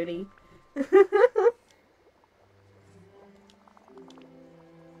little dirty.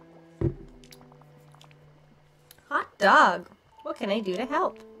 Hot dog. What can I do to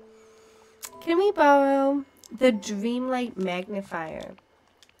help? Can we borrow the Dreamlight magnifier?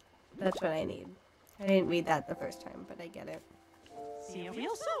 That's what I need. I didn't read that the first time, but I get it. See you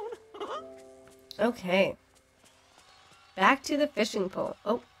real soon. Okay. Back to the fishing pole.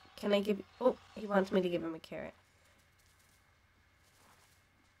 Oh, can I give... Oh, he wants me to give him a carrot.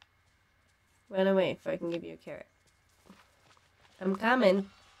 Run away so I can give you a carrot. I'm coming.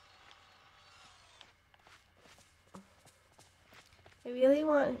 I really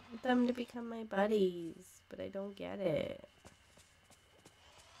want them to become my buddies, but I don't get it.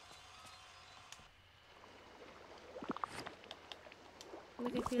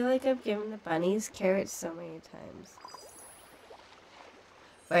 Like, I feel like I've given the bunnies carrots so many times.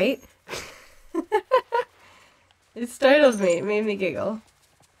 Right? It startles me. It made me giggle.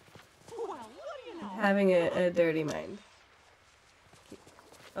 Well, what do you know? Having a dirty mind.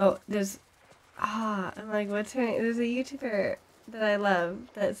 Oh, there's... I'm like, what's her name? There's a YouTuber that I love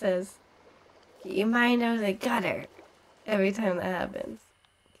that says, get your mind out of the gutter. Every time that happens.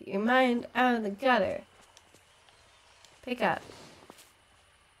 Get your mind out of the gutter. Pick up.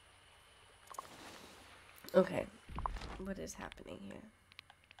 Okay. What is happening here?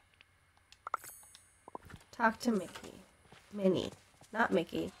 Talk to Mickey. Minnie. Not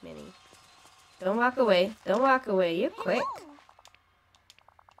Mickey. Minnie. Don't walk away. Don't walk away. You're quick.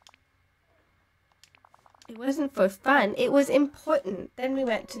 It wasn't for fun. It was important. Then we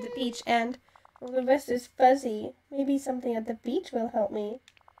went to the beach and... well, the rest is fuzzy. Maybe something at the beach will help me.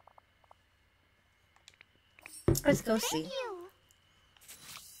 Let's go see. Thank you.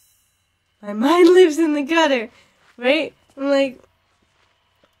 My mind lives in the gutter. Right? I'm like...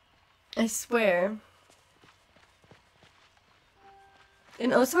 I swear.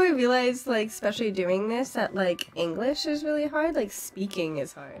 And also I realized, like, especially doing this, that, like, English is really hard. Like, speaking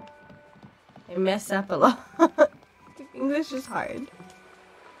is hard. I mess up a lot. English is hard.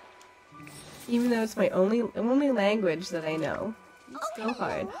 Even though it's my only language that I know. It's still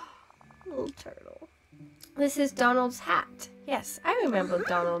hard. Little turtle. This is Donald's hat. Yes, I remember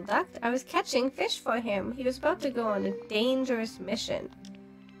Donald Duck. I was catching fish for him. He was about to go on a dangerous mission.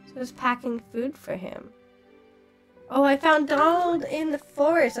 So I was packing food for him. Oh, I found Donald in the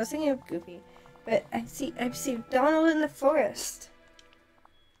forest. I was thinking of Goofy. But I see Donald in the forest.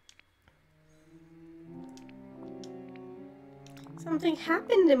 Something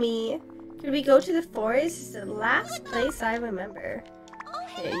happened to me. Could we go to the forest? It's the last place I remember.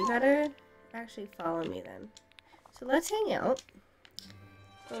 Okay, you gotta actually follow me then. So let's hang out.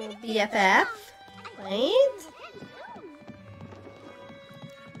 Little BFF. Right?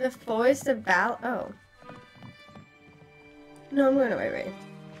 The forest of Val. Oh. No, I'm going the right way.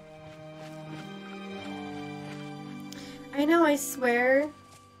 I know, I swear.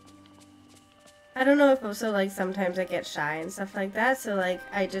 I don't know if also, like, sometimes I get shy and stuff like that, so, like,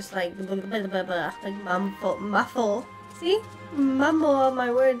 I just, like, blah, blah, blah, blah, like, muffle. See? Mumble all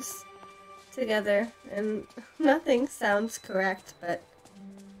my words together, and nothing sounds correct, but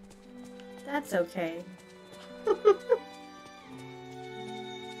that's okay.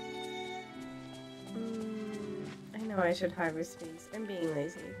 I know I should harvest these. I'm being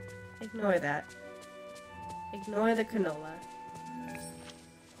lazy. Ignore that. Ignore the canola.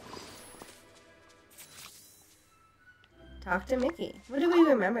 Talk to Mickey. What do we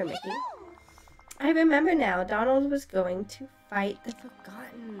remember, Mickey? I remember now. Donald was going to fight the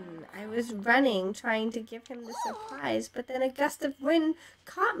Forgotten. I was running, trying to give him the surprise, but then a gust of wind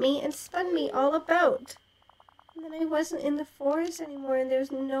caught me and spun me all about. And then I wasn't in the forest anymore, and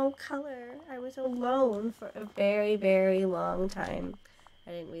there's no color. I was alone for a very, very long time.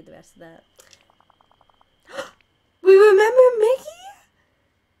 I didn't read the rest of that. We remember Mickey?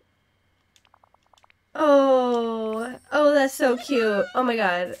 Oh, that's so cute. Oh my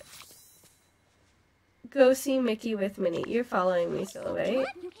god. Go see Mickey with Minnie. You're following me still, right? You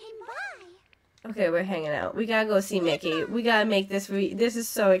came by. Okay, we're hanging out. We gotta go see Mickey. We gotta make this this is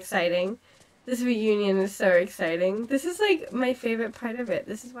so exciting. This reunion is so exciting. This is, like, my favorite part of it.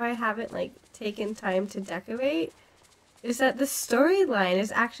 This is why I haven't, like, taken time to decorate. Is that the storyline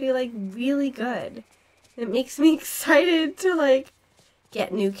is actually, like, really good. It makes me excited to, like,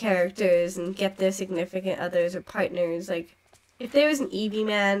 get new characters and get their significant others or partners. Like, if there was an Eevee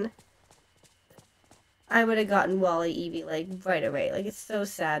man, I would have gotten Wally Eevee, like, right away. Like, it's so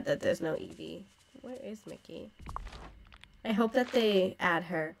sad that there's no Eevee. Where is Mickey? I hope that they add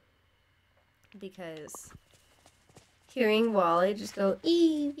her. Because hearing Wally just go,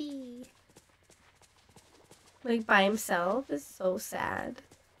 Evie, like by himself is so sad.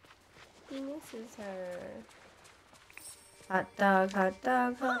 He misses her. Hot dog, hot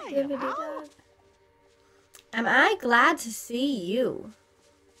diggity dog. Am I glad to see you?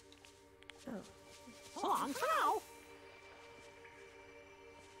 Oh. So long for now.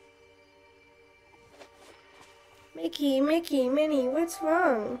 Mickey, Minnie, what's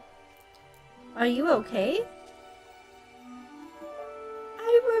wrong? Are you okay?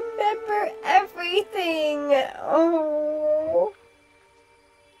 I remember everything. Oh.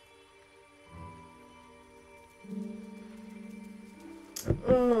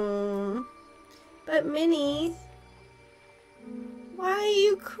 But Minnie, why are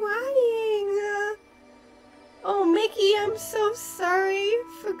you crying? Oh, Mickey, I'm so sorry.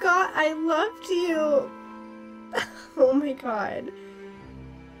 Forgot I loved you. Oh my god.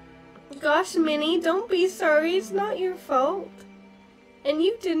 Gosh, Minnie, don't be sorry. It's not your fault. And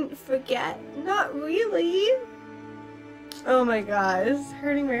you didn't forget. Not really. Oh my god, this is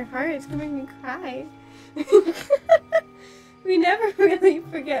hurting my heart. It's gonna make me cry. We never really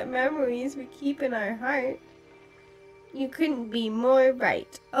forget memories we keep in our heart. You couldn't be more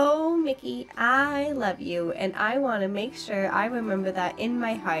right. Oh, Mickey, I love you, and I want to make sure I remember that in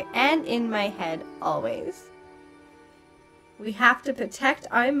my heart and in my head always. We have to protect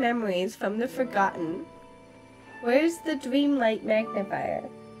our memories from the forgotten. Where's the Dreamlight magnifier?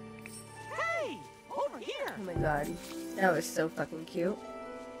 Hey, over here. Oh my god, that was so fucking cute.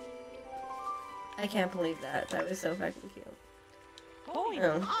 I can't believe that. That was so fucking cute. Boy,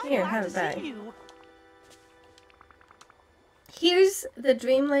 Oh, I'm here, glad have to it back. see you. Here's the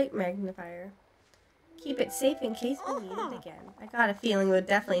Dreamlight magnifier. Keep it safe in case we need it again. I got a feeling we'll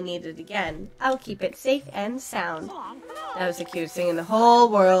definitely need it again. I'll keep it safe and sound. So long for now. That was the cutest thing in the whole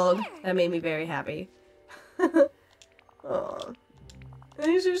world. That made me very happy. Oh,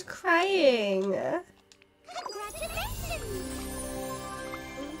 he's just crying. Congratulations!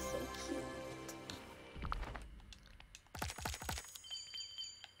 Oh, so cute.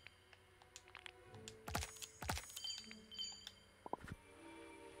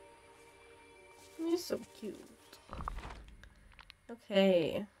 He's so cute.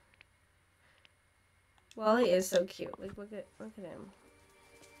 Okay. Wally is so cute. Like, look at him.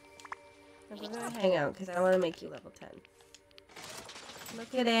 Like, we're gonna hang out because I want to make you level 10.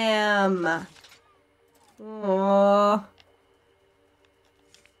 Look at him. Oh.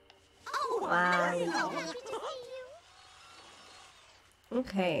 Oh, Wow. I'm so happy to see you.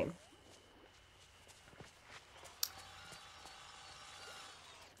 Okay.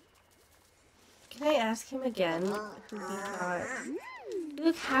 Can I ask him again who he thought? You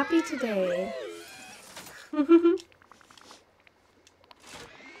look happy today.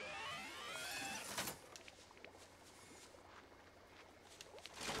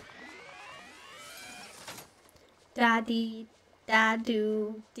 Daddy,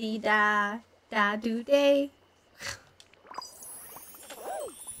 dadu, dee da, dadu day.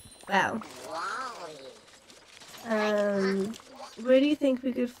 Wow. Where do you think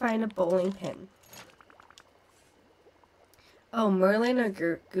we could find a bowling pin? Oh, Merlin or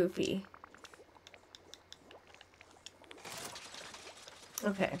Goofy?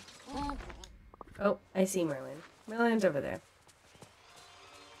 Okay. Oh, I see Merlin. Merlin's over there.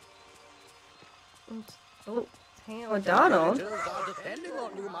 Oops. Oh, hang out with Donald. Villagers are depending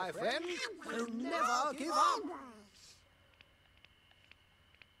on you, my friend. So never give up.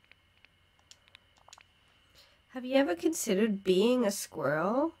 Have you ever considered being a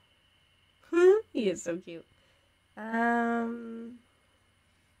squirrel? He is so cute. Do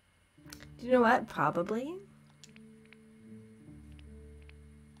you know what? Probably.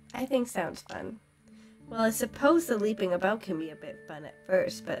 I think sounds fun. Well, I suppose the leaping about can be a bit fun at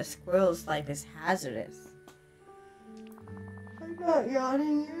first, but a squirrel's life is hazardous. I'm not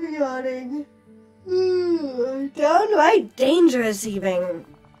yawning, you're yawning. Downright dangerous even.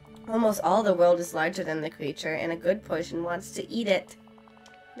 Almost all the world is larger than the creature, and a good portion wants to eat it.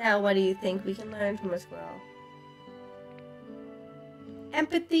 Now, what do you think we can learn from a squirrel?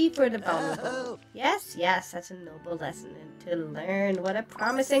 Empathy for the vulnerable. Yes, that's a noble lesson to learn. What a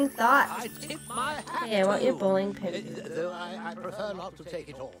promising thought. I tip my hat Hey, I want to your you. bowling pin. Though I prefer not to take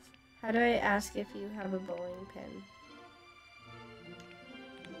it off. How do I ask if you have a bowling pin?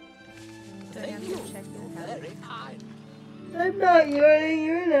 Do I have to check your health? Very kind. I'm not yawning,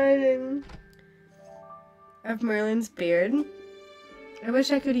 you're nodding. Of Merlin's beard? I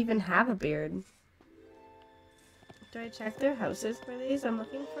wish I could even have a beard. Do I check their houses for these? I'm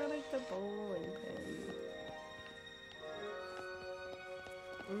looking for like the bowling pin.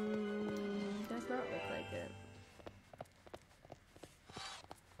 Does not look like it.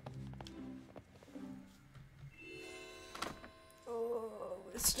 Oh,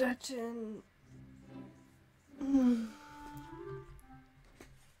 we're stretching.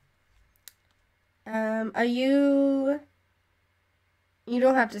 Are you... You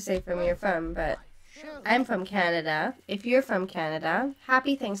don't have to say from where you're from, but I'm from Canada. If you're from Canada,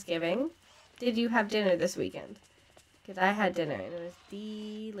 happy Thanksgiving. Did you have dinner this weekend? Because I had dinner and it was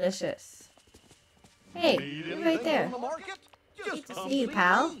delicious. Hey, you're right there. Great to see you,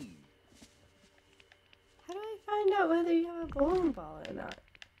 pal. How do I find out whether you have a bowling ball or not?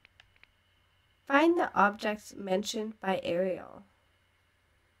 Find the objects mentioned by Ariel.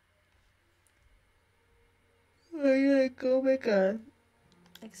 I'm gonna go make a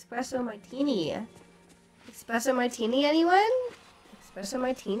espresso martini. Espresso martini, anyone? Espresso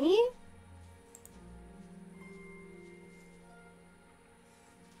martini?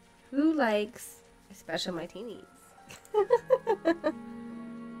 Who likes espresso martinis?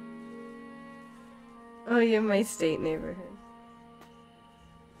 Oh, you're my state neighborhood.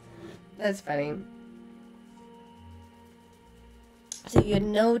 That's funny. So you had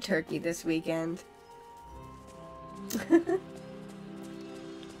no turkey this weekend.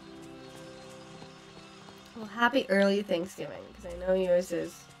 Well, happy early Thanksgiving, because I know yours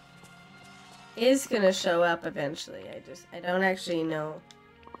is gonna show up eventually. I don't actually know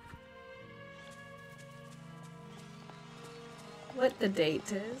what the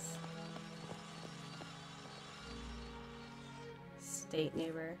date is. State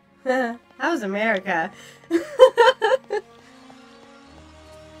neighbor. How's America?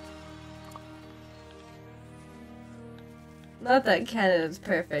 Not that Canada's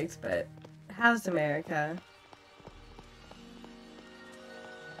perfect, but how's America?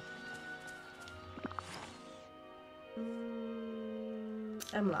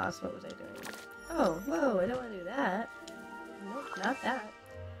 I'm lost. What was I doing? Oh, whoa, I don't want to do that. Nope, not that.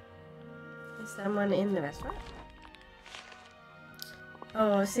 Is someone in the restaurant?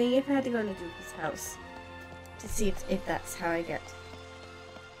 Oh, seeing if I had to go into Goofy's house to see if that's how I get.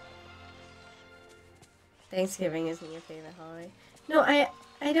 Thanksgiving isn't your favorite holiday. No, I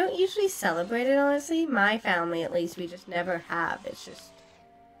don't usually celebrate it, honestly. My family, at least, we just never have. It's just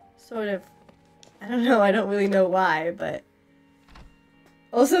sort of, I don't know, I don't really know why, but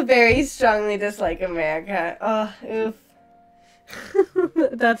also very strongly dislike America. Oh, oof.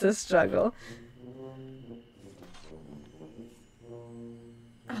 That's a struggle.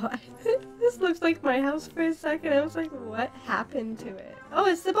 Oh, this looks like my house for a second. I was like, what happened to it? Oh,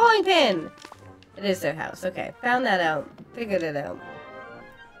 it's the bowling pin! It is their house. Okay, found that out. Figured it out.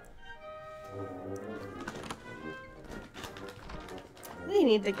 I really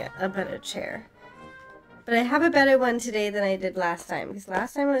need to get a better chair. But I have a better one today than I did last time. Because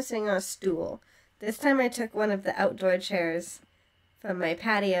last time I was sitting on a stool. This time I took one of the outdoor chairs from my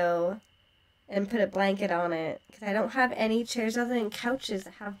patio and put a blanket on it. Because I don't have any chairs other than couches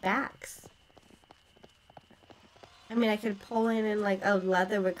that have backs. I mean, I could pull in like a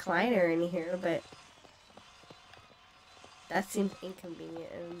leather recliner in here, but that seems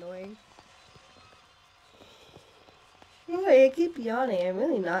inconvenient and annoying. Oh, I keep yawning. I'm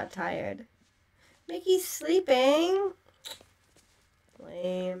really not tired. Mickey's sleeping.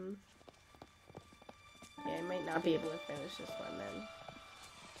 Lame. Yeah, I might not be able to finish this one then.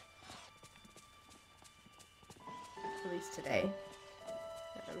 At least today.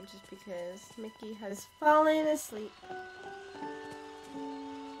 Just because Mickey has fallen asleep.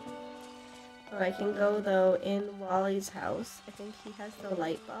 Oh, I can go though in Wally's house. I think he has the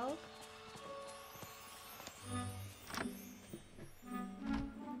light bulb.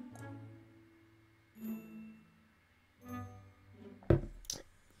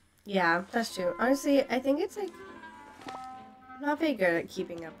 Yeah, that's true. Honestly, I think it's like, I'm not very good at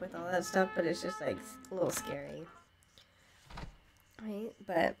keeping up with all that stuff, but it's just like a little scary. Right,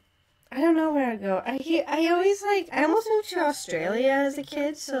 but I don't know where to go. I always like, I almost moved to Australia as a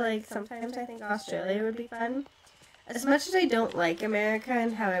kid, so like sometimes I think Australia would be fun. As much as I don't like America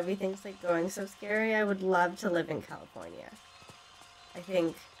and how everything's like going so scary, I would love to live in California. I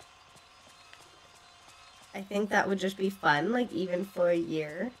think that would just be fun, like even for a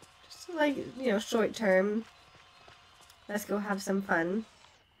year. Just like, you know, short term, let's go have some fun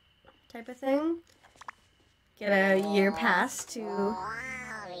type of thing. Get a year pass to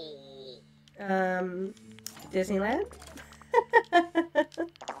Disneyland.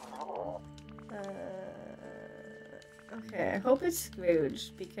 Okay, I hope it's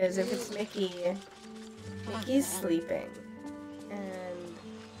Scrooge, because if it's Mickey, Mickey's sleeping. And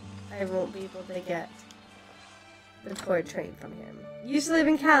I won't be able to get the toy train from him. You used to live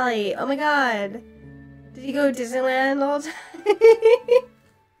in Cali. Oh my god. Did you go to Disneyland all the time?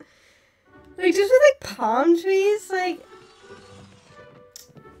 Like, just with, like, palm trees? Like,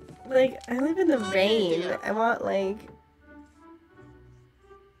 I live in the rain. I want, like...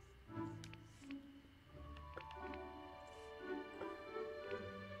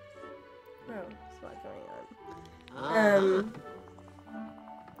 Oh, there's a lot going on.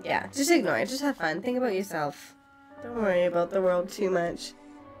 Yeah, just ignore it. Just have fun. Think about yourself. Don't worry about the world too much.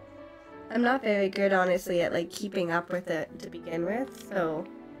 I'm not very good, honestly, at, like, keeping up with it to begin with, so...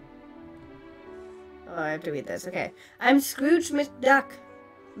 Oh, I have to read this. Okay. I'm Scrooge McDuck.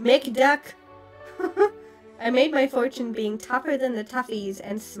 McDuck. I made my fortune being tougher than the toughies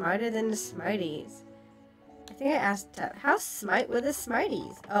and smarter than the smarties. I think I asked, how smart were the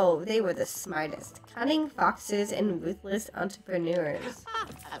smarties? Oh, they were the smartest. Cunning foxes and ruthless entrepreneurs.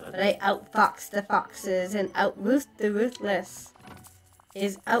 But I outfoxed the foxes and outruthed the ruthless.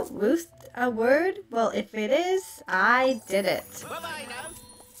 Is outruthed a word? Well, if it is, I did it. Bye-bye now.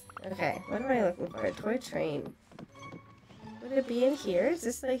 Okay, what am I looking for? A toy train. Would it be in here? Is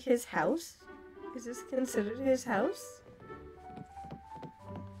this like his house? Is this considered his house?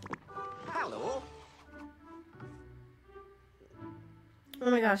 Hello. Oh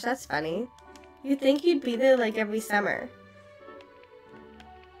my gosh, that's funny. You'd think you'd be there like every summer.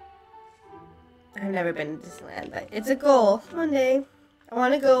 I've never been to Disneyland, but it's a goal one day. I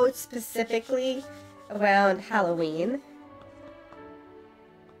want to go specifically around Halloween.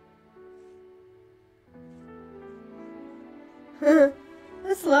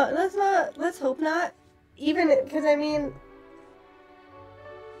 Let's hope not. Even, because I mean,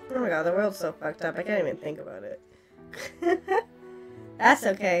 oh my god, the world's so fucked up, I can't even think about it. That's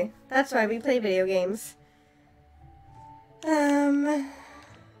okay. That's why we play video games. Thank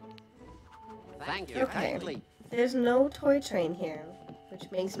you Okay. kindly. There's no toy train here, which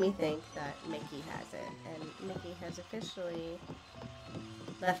makes me think that Mickey has it, and Mickey has officially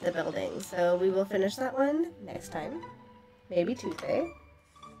left the building, so we will finish that one next time. Maybe Tuesday.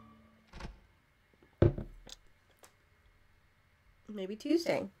 Maybe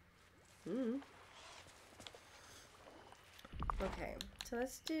Tuesday. Okay, so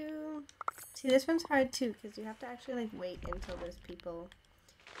let's do... See, this one's hard too, because you have to actually, like, wait until there's people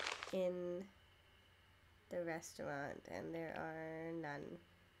in the restaurant, and there are none.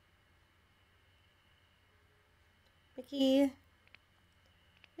 Mickey,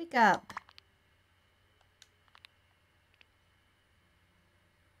 wake up.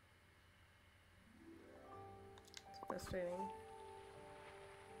 It's frustrating.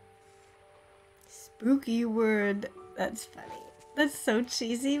 Spooky word. That's funny. That's so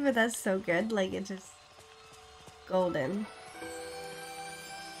cheesy, but that's so good. Like, it's just golden.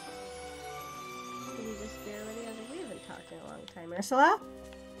 Did you just hear already? I was like, we haven't talked in a long time. Ursula?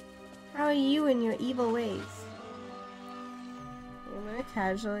 How are you in your evil ways? I'm gonna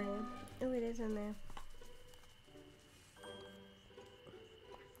casually... Oh, it is in there.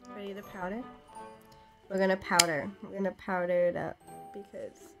 Ready to powder? We're gonna powder. We're gonna powder it up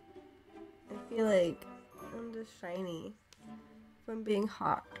because I feel like I'm just shiny from being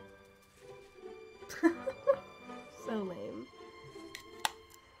hot. So lame.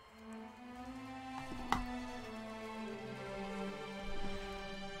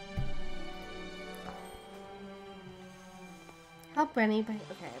 Help Rennie, but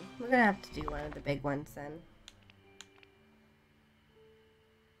okay, we're gonna have to do one of the big ones then.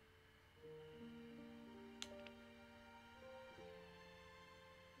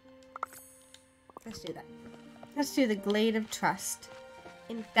 Let's do that. Let's do the Glade of Trust.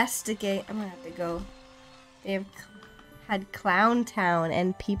 Investigate. I'm gonna have to go. They have had Clown Town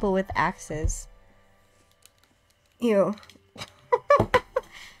and people with axes. Ew. Not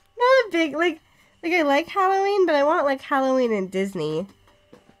a big, like I like Halloween, but I want like Halloween in Disney.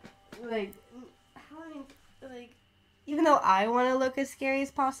 Like Halloween, like even though I want to look as scary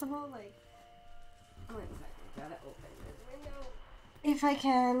as possible, like I gotta open this window if I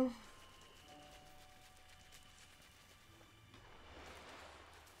can.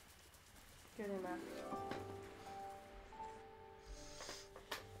 Good enough.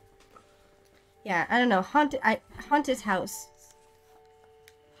 Yeah, I don't know. Haunted house.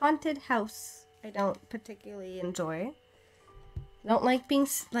 Haunted house. I don't particularly enjoy. I don't like being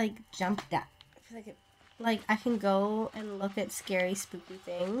like jumped at. I feel like I can go and look at scary, spooky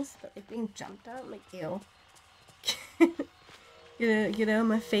things, but like being jumped at, I'm like, ew. Get out of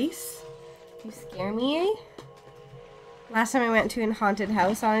my face. You scare me, eh? Last time I went to a haunted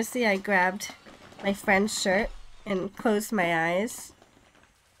house, honestly, I grabbed my friend's shirt and closed my eyes.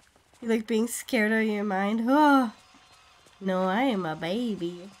 You like being scared out of your mind? Oh, no, I am a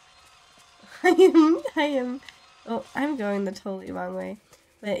baby. I am. Oh, I'm going the totally wrong way.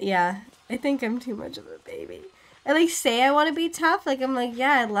 But yeah, I think I'm too much of a baby. I like say I want to be tough. Like I'm like,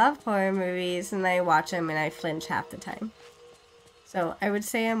 yeah, I love horror movies, and I watch them and I flinch half the time. So I would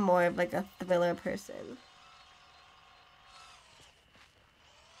say I'm more of like a thriller person.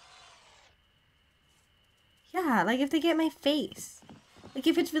 Yeah, like if they get my face. Like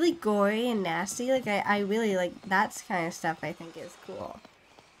if it's really gory and nasty, like I really like that's kind of stuff I think is cool.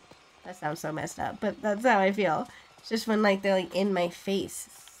 That sounds so messed up, but that's how I feel. It's just when like they're like in my face.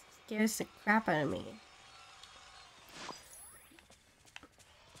 It scares the crap out of me.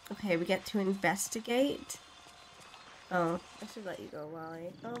 Okay, we get to investigate. Oh, I should let you go,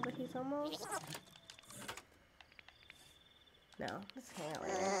 Wally. Oh, but he's almost... No, let's hang out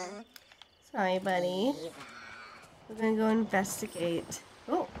later. Sorry, buddy. We're gonna go investigate.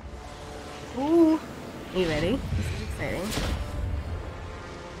 Oh! Ooh! Are you ready? This is exciting.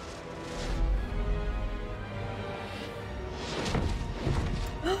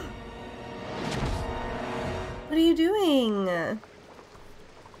 What are you doing?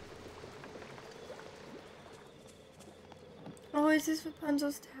 Oh, is this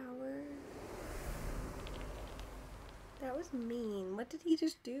Rapunzel's tower? That was mean. What did he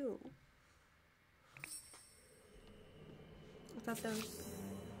just do? I thought that was...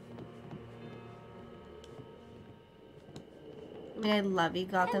 I mean, I love you,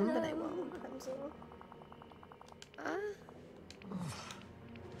 Gotham, but I won't Rapunzel.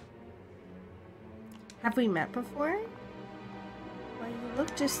 Have we met before? Why, you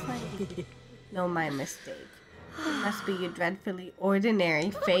look just like... No, my mistake. It must be your dreadfully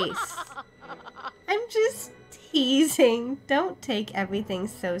ordinary face. I'm just teasing. Don't take everything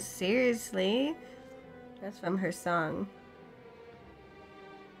so seriously. That's from her song.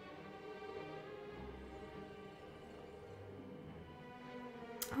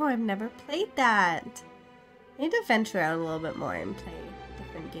 Oh, I've never played that. I need to venture out a little bit more and play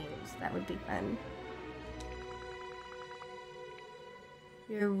different games. That would be fun.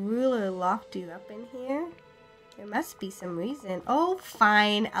 Your ruler locked you up in here? There must be some reason. Oh,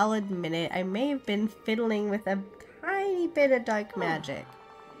 fine. I'll admit it. I may have been fiddling with a tiny bit of dark magic.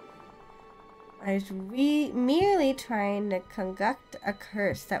 I was merely trying to conduct a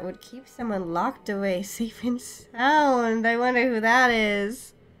curse that would keep someone locked away safe and sound. I wonder who that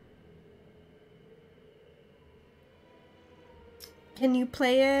is. Can you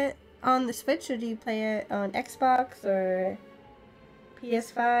play it on the Switch, or do you play it on Xbox or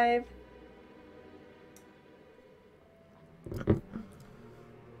PS5?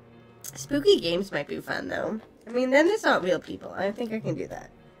 Spooky games might be fun, though. I mean, then it's not real people. I think I can do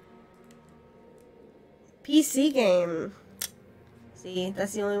that. PC game. See,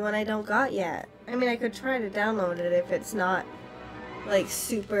 that's the only one I don't got yet. I mean, I could try to download it if it's not, like,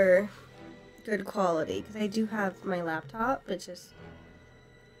 super good quality. Because I do have my laptop, but just...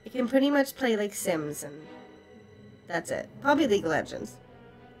 I can pretty much play, like, Sims, and that's it. Probably League of Legends.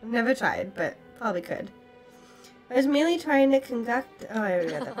 I've never tried, but probably could. I was merely trying to conduct... Oh, I already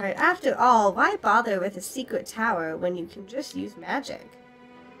got that part. After all, why bother with a secret tower when you can just use magic?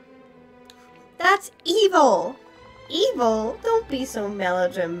 That's evil! Evil? Don't be so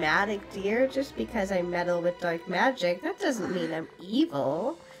melodramatic, dear. Just because I meddle with dark magic, that doesn't mean I'm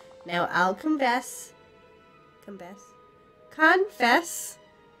evil. Now, I'll confess. Confess.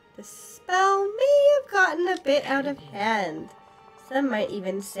 The spell may have gotten a bit out of hand. Some might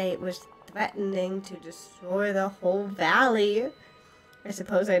even say it was threatening to destroy the whole valley. I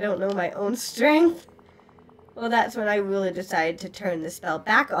suppose I don't know my own strength. Well, that's when I really decided to turn the spell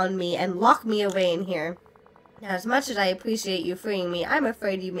back on me and lock me away in here. Now, as much as I appreciate you freeing me, I'm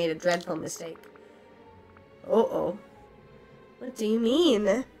afraid you made a dreadful mistake. Uh-oh. What do you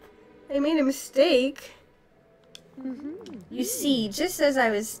mean? I made a mistake? You see, just as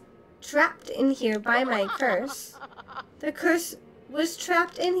I was trapped in here by my curse, the curse was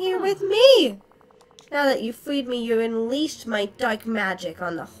trapped in here with me. Now that you freed me, you unleashed my dark magic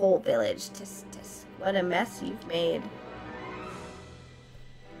on the whole village. Tisk, tisk, what a mess you've made.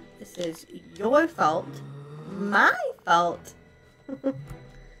 This is your fault. My fault.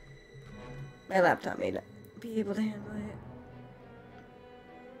 My laptop may not be able to handle it.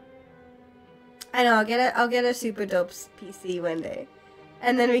 I know, I'll get a super dope PC one day.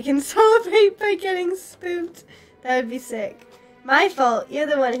 And then we can celebrate by getting spooked. That would be sick. My fault, you're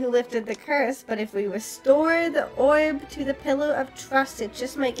the one who lifted the curse, but if we restore the orb to the pillow of trust, it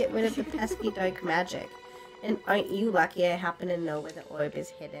just might get rid of the pesky dark magic. And aren't you lucky I happen to know where the orb is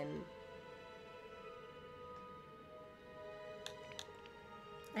hidden?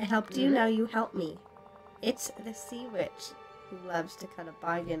 I helped you, now you help me. It's the sea witch who loves to cut a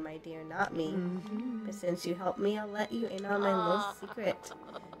bargain, my dear, not me. But since you helped me, I'll let you in on my little secret.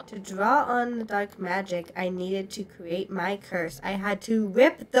 To draw on the dark magic, I needed to create my curse. I had to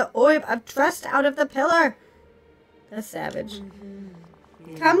rip the orb of trust out of the pillar. That's savage.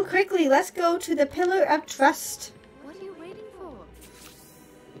 Come quickly, let's go to the pillar of trust. What are you waiting for?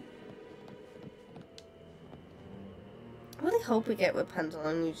 I really hope we get Rapunzel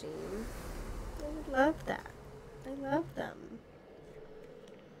and Eugene. I would love that. I love them.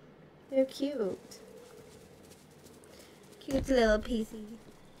 They're cute. Cute little PC.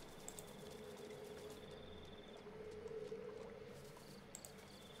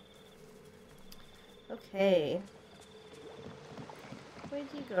 Okay. Where'd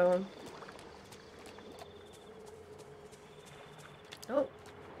you go? Oh,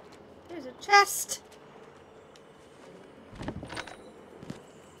 there's a chest.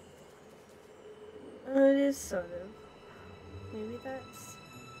 Oh, it is sort of. Maybe that's.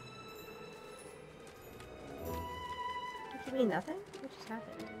 You mean nothing? What just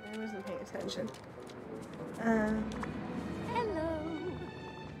happened? I wasn't paying attention. Hello.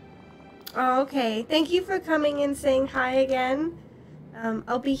 Oh, okay. Thank you for coming and saying hi again.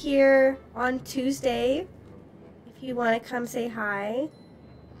 I'll be here on Tuesday if you want to come say hi.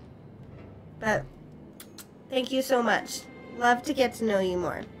 But thank you so much. Love to get to know you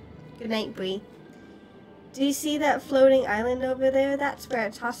more. Good night, Bree. Do you see that floating island over there? That's where I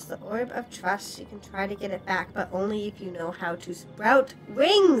tossed the orb of trust. You can try to get it back, but only if you know how to sprout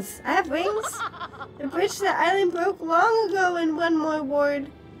rings. I have rings. The bridge to the island broke long ago, and one more word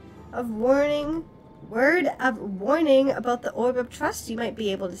of warning about the orb of trust. You might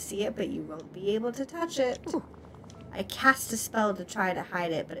be able to see it, but you won't be able to touch it. I cast a spell to try to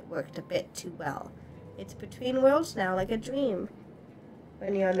hide it, but it worked a bit too well. It's between worlds now, like a dream.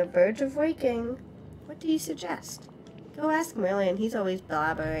 When you're on the verge of waking, what do you suggest? Go ask Merlin. He's always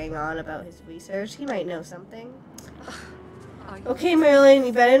blabbering on about his research. He might know something. Okay, Merlin,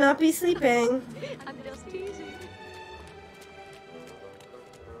 you better not be sleeping. I'm just teasing.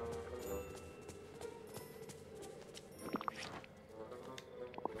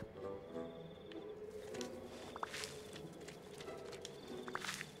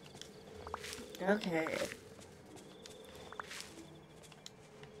 Okay.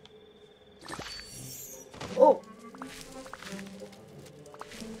 Oh!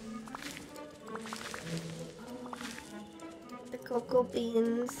 The cocoa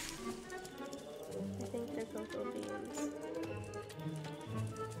beans. I think they're cocoa beans.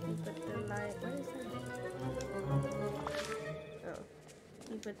 You put the lime. What is that? Oh.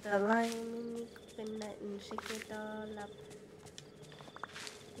 You put the lime in the coconut and shake it all up.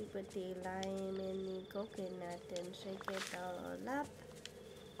 You put the lime in the coconut and shake it all up.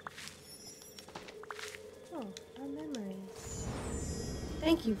 Oh, a memory.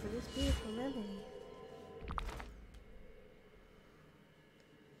 Thank you for this beautiful memory.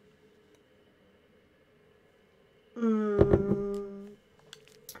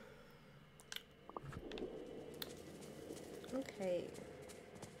 Okay.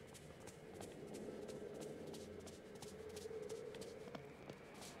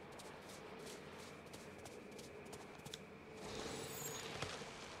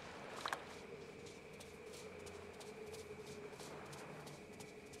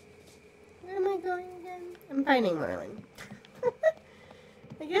 Where am I going again? I'm finding Merlin.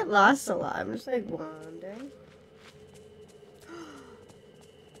 I get lost a lot. I'm just like wandering.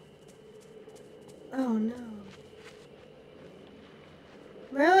 Oh no.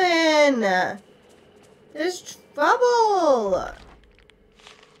 Merlin! There's trouble!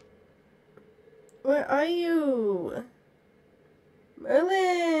 Where are you?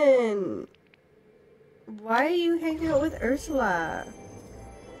 Merlin! Why are you hanging out with Ursula?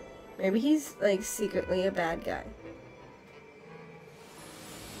 Maybe he's, like, secretly a bad guy.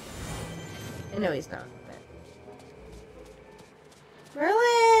 I know he's not, but...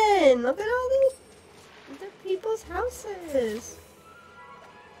 Merlin! Look at all these people's houses!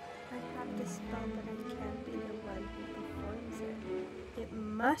 I have this spell, but I can't be the one who performs it. It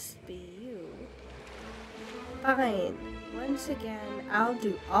must be you. Fine. Once again, I'll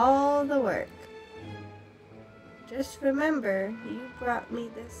do all the work. Just remember, you brought me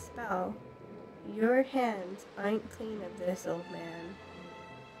this spell. Your hands aren't clean of this, old man.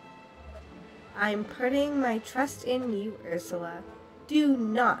 I'm putting my trust in you, Ursula. Do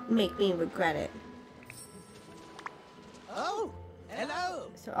not make me regret it. Oh, hello.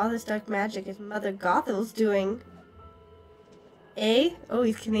 So all this dark magic is Mother Gothel's doing. Eh? Oh,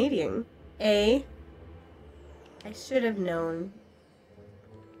 he's Canadian. Eh? I should have known.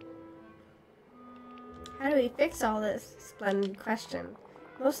 How do we fix all this? Splendid question.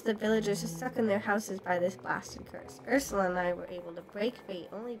 Most of the villagers are stuck in their houses by this blasted curse. Ursula and I were able to break free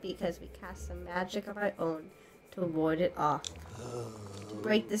only because we cast some magic of our own to ward it off. To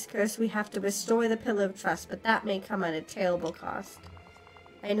break this curse, we have to restore the Pillar of Trust, but that may come at a terrible cost.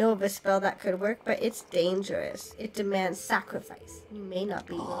 I know of a spell that could work, but it's dangerous. It demands sacrifice you may not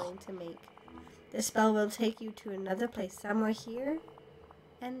be willing to make. The spell will take you to another place, somewhere here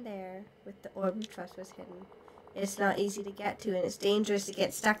and there, with the Orb of Trust was hidden. It's not easy to get to, and it's dangerous to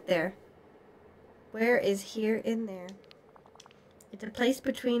get stuck there. Where is here and there? It's a place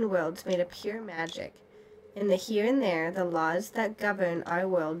between worlds made of pure magic. In the here and there, the laws that govern our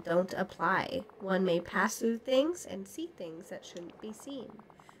world don't apply. One may pass through things and see things that shouldn't be seen.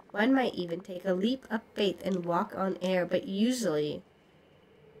 One might even take a leap of faith and walk on air, but usually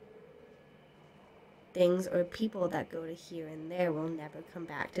things or people that go to here and there will never come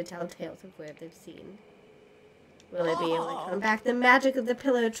back to tell tales of where they've seen. Will it be able to come back? The magic of the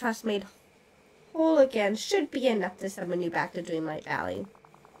Pillar of Trust made whole again should be enough to summon you back to Dreamland Valley.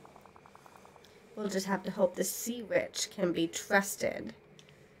 We'll just have to hope the Sea Witch can be trusted.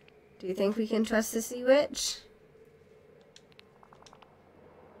 Do you think we can trust the Sea Witch?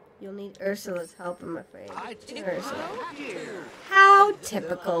 You'll need Ursula's help, I'm afraid. Ursula. How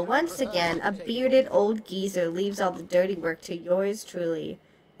typical. Once again, a bearded old geezer leaves all the dirty work to yours truly.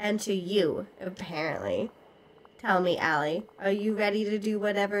 And to you, apparently. Tell me, Allie, are you ready to do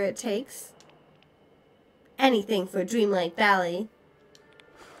whatever it takes? Anything for Dreamland Valley.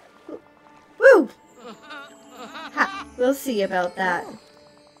 Woo! Ha, we'll see about that.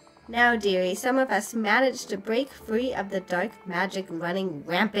 Now, dearie, some of us managed to break free of the dark magic running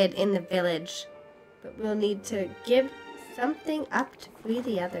rampant in the village. But we'll need to give something up to free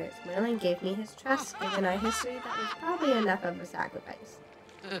the others. Merlin gave me his trust. Given our history, that was probably enough of a sacrifice.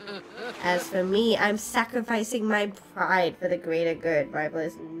 As for me, I'm sacrificing my pride for the greater good.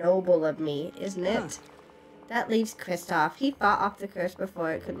 Marvelous noble of me, isn't it? That leaves Kristoff. He fought off the curse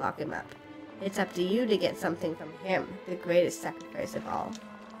before it could lock him up. It's up to you to get something from him, the greatest sacrifice of all.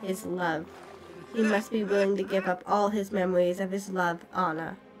 His love. He must be willing to give up all his memories of his love,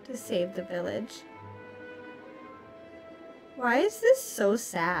 Anna, to save the village. Why is this so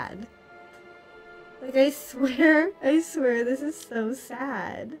sad? Like, I swear, this is so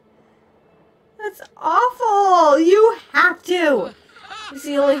sad. That's awful! You have to! It's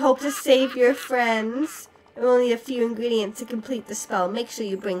the only hope to save your friends. There are only a few ingredients to complete the spell. Make sure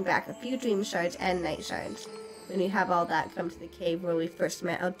you bring back a few dream shards and night shards. When you have all that, come to the cave where we first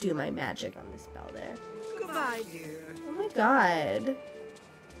met. I'll do my magic on the spell there. Goodbye, dear. Oh my god.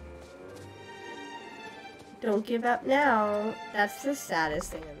 Don't give up now. That's the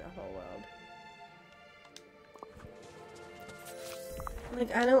saddest thing in the whole world.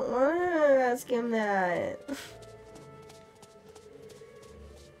 Like, I don't want to ask him that.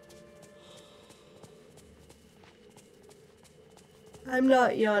 I'm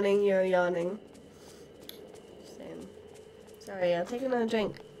not yawning, you're yawning. Same. Sorry, I'll take another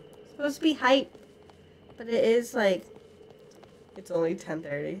drink. It's supposed to be hype, but it is like, it's only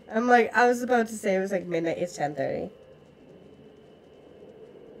 10:30. I'm like, I was about to say it was like midnight, it's 10:30.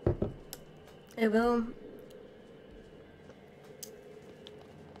 It will.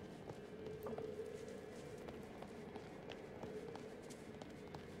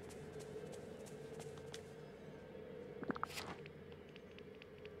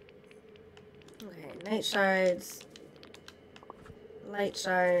 Okay, night shards, light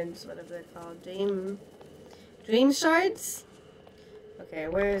shards, whatever they're called, dream shards? Okay,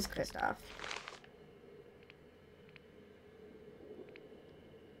 where is Kristoff?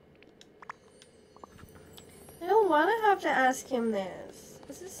 I don't want to have to ask him this.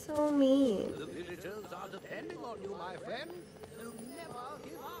 This is so mean. The villagers are depending on you, my friend. So never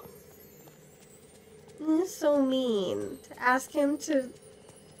give up. This is so mean. To ask him to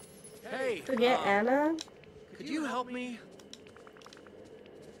Hey, forget Anna? could you help me?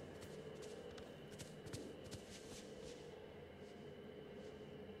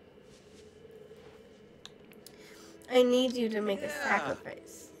 I need you to make a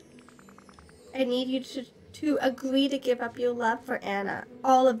sacrifice. I need you to agree to give up your love for Anna.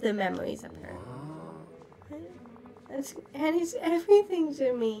 All of the memories of her. Annie's everything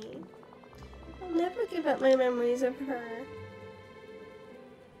to me. I'll never give up my memories of her.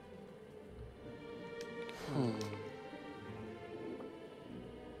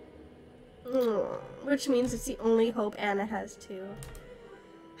 Which means it's the only hope Anna has too.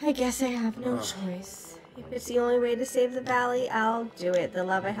 I guess I have no choice. If it's the only way to save the valley, I'll do it. The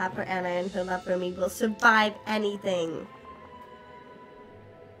love I have for Anna and her love for me will survive anything.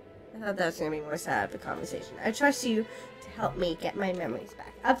 thought that was going to be more sad of the conversation. I trust you to help me get my memories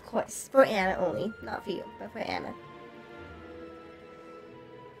back. Of course. For Anna only. Not for you, but for Anna.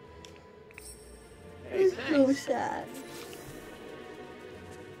 Hey, It's so sad.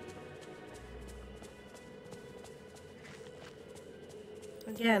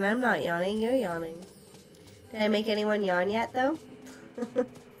 Again, I'm not yawning. You're yawning. Did I make anyone yawn yet, though?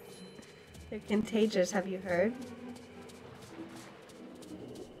 They're contagious. Have you heard?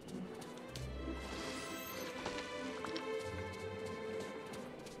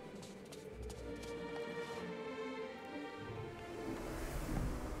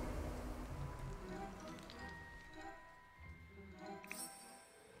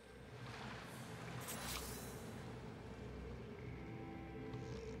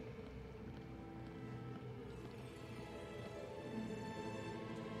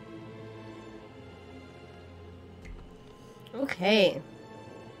 Okay.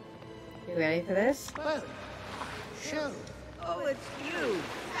 You ready for this? well, show. Oh, it's you.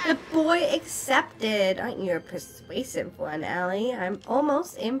 The boy accepted. Aren't you a persuasive one, Allie? I'm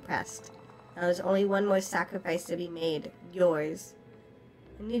almost impressed. Now there's only one more sacrifice to be made. Yours.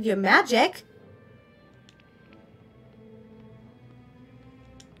 I need your magic.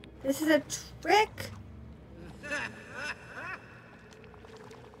 This is a trick.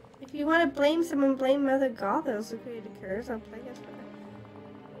 If you want to blame someone, blame Mother Gothos who created the curse. I'll play it for her.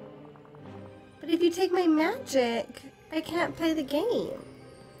 But if you take my magic, I can't play the game.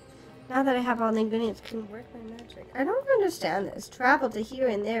 Now that I have all the ingredients, I can work my magic. I don't understand this. Travel to here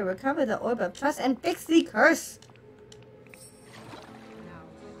and there, recover the Orb of Trust, and fix the curse.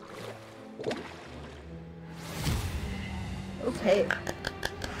 Okay.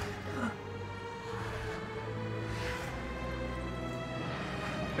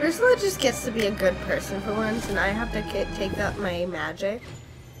 Ursula just gets to be a good person for once, and I have to take up my magic.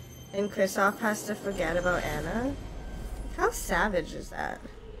 And Kristoff has to forget about Anna. How savage is that?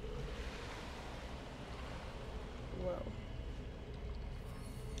 Whoa.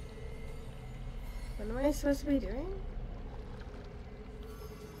 What am I supposed to be doing?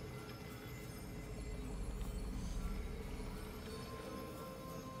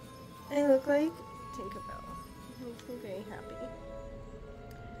 I look like Tinkerbell. It makes me very happy.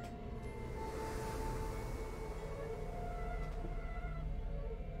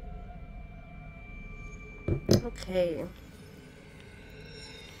 Okay.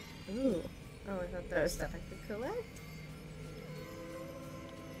 Ooh. Oh, I thought that was stuff I could collect.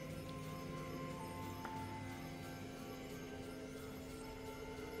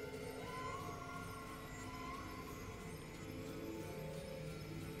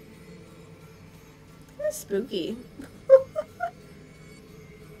 That's spooky.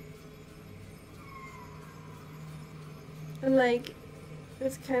 And like,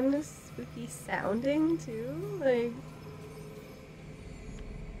 it's kind of spooky sounding too, like.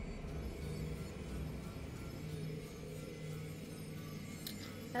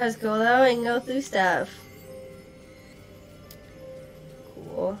 That was cool though, I can go through stuff.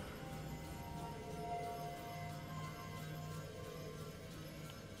 Cool.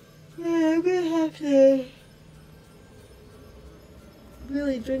 Yeah, I'm gonna have to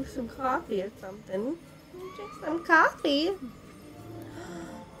really drink some coffee or something. Drink some coffee.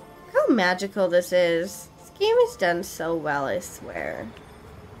 Look how magical this is. This game is done so well, I swear.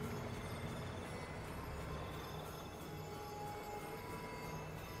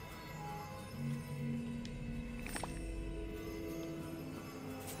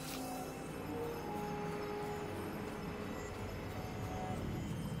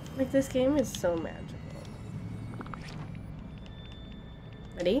 Like, this game is so magical.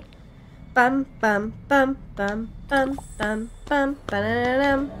 Ready? Bum bum bum bum bum bum bum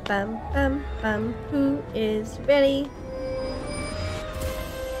ba-da-da-dum bum bum bum. Who is ready?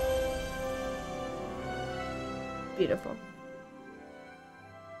 Beautiful.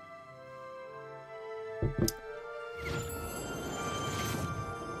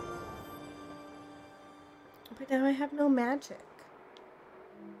 But now I have no magic.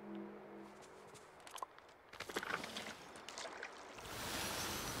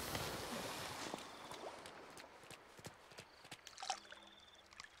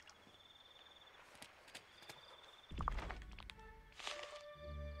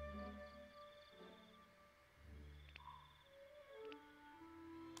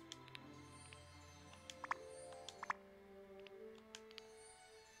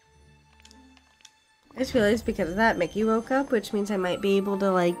 I just realized because of that, Mickey woke up, which means I might be able to,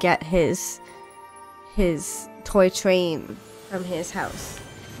 like, get his toy train from his house.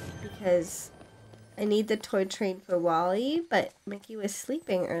 Because I need the toy train for Wally, but Mickey was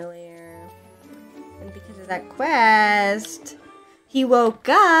sleeping earlier. And because of that quest, he woke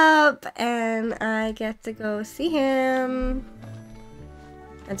up and I get to go see him.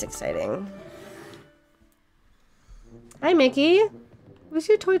 That's exciting. Hi, Mickey. Where's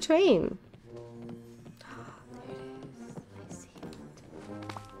your toy train?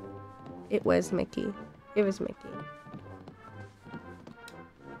 It was Mickey. It was Mickey.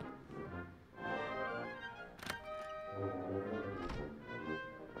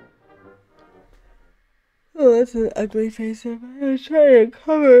 Oh, that's an ugly face. I was trying to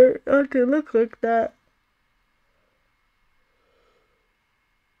cover it not to look like that.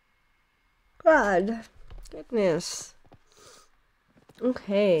 God. Goodness.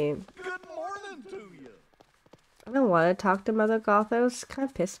 Okay. Good morning to you. I don't want to talk to Mother Gothos. Kind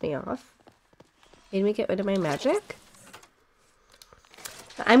of pissed me off. Made me get rid of my magic.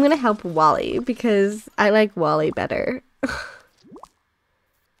 I'm gonna help Wally because I like Wally better.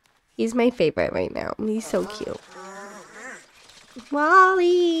 He's my favorite right now. He's so cute.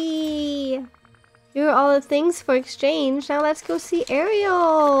 Wally! Here are all the things for exchange. Now let's go see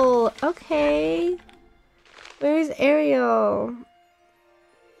Ariel. Okay. Where's Ariel?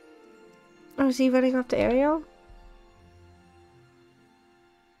 Oh, is he running off to Ariel?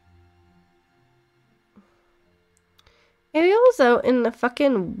 Ariel's out in the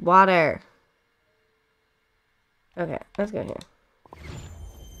fucking water. Okay, let's go here.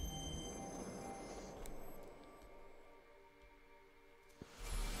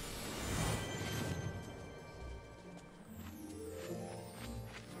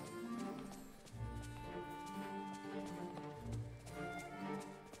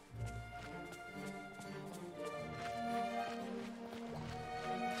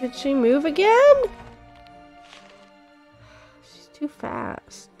 Did she move again? She's too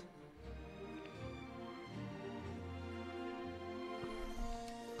fast.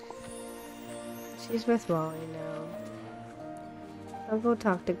 She's with Wally now. I'll go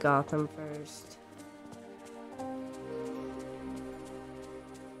talk to Gotham first.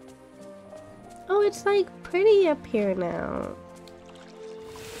 Oh, it's like pretty up here now.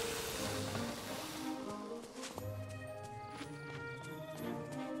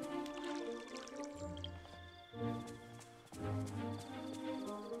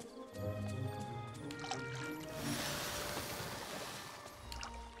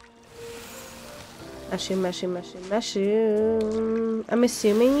 Mushroom. I'm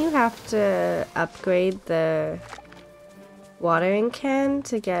assuming you have to upgrade the watering can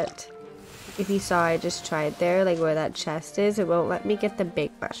to get, if you saw I just tried there, like where that chest is, it won't let me get the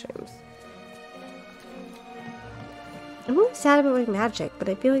big mushrooms. I'm really sad about my magic, but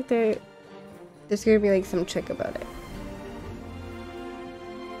I feel like there's gonna be like some trick about it.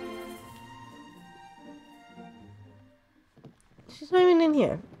 She's not even in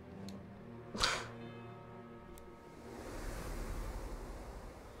here.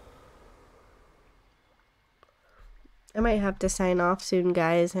 I might have to sign off soon,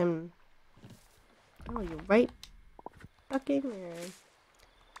 guys. Oh, you're right fucking there.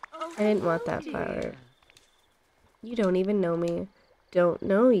 I didn't want that flower. You don't even know me. Don't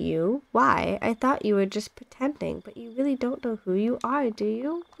know you? Why? I thought you were just pretending, but you really don't know who you are, do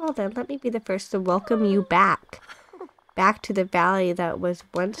you? Well then, let me be the first to welcome you back. Back to the valley that was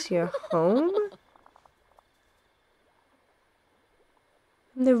once your home?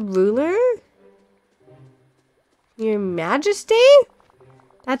 The ruler? Your Majesty?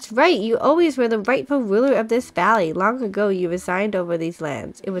 That's right, you always were the rightful ruler of this valley. Long ago you resigned over these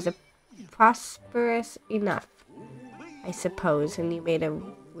lands. It was prosperous enough, I suppose, and you made a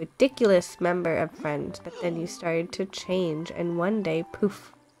ridiculous number of friends, but then you started to change, and one day,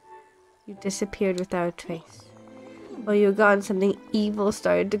 poof, you disappeared without a trace. While you were gone, something evil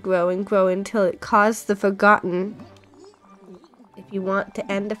started to grow and grow until it caused the forgotten. If you want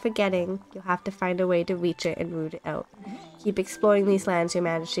to end the forgetting, you'll have to find a way to reach it and root it out. Keep exploring these lands, Your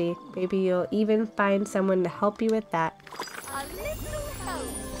Majesty. Maybe you'll even find someone to help you with that. A little help.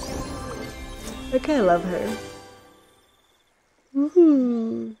 I kinda love her.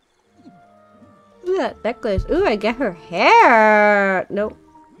 Woohoo! Look at that necklace. Ooh, I get her hair! Nope.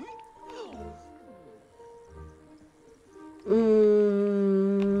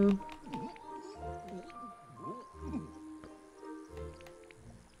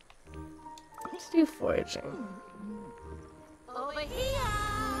 Let's do foraging. Over here.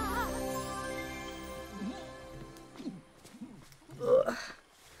 Ugh.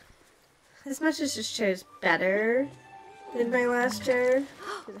 As much as this chair is better than my last chair, it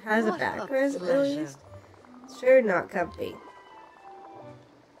has a backrest at least. It's sure not comfy.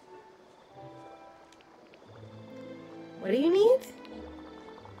 What do you need?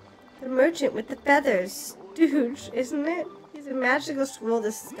 The merchant with the feathers. Dude, isn't it? He's a magical scroll,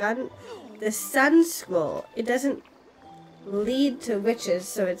 the sun scroll. It doesn't lead to witches,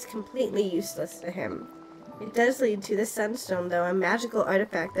 so it's completely useless to him. It does lead to the sunstone, though, a magical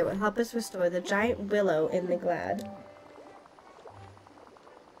artifact that will help us restore the giant willow in the glade.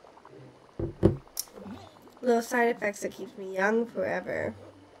 Little side effects that keeps me young forever.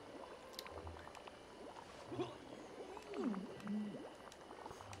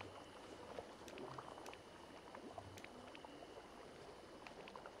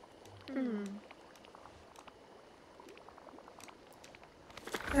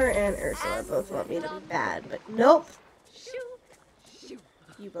 Her and Ursula both want me to be bad, but nope!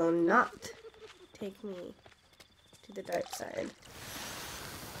 You will not take me to the dark side.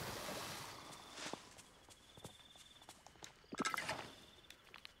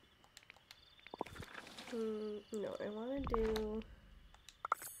 No, I want to do...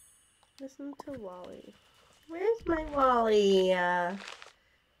 Listen to Wally. Where's my Wally? I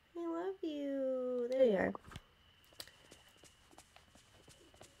love you. There you are.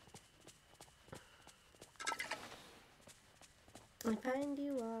 I find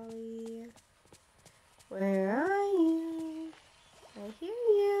you, Wally. Where are you? I hear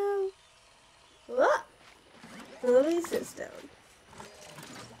you. Whoa! Lily sits down.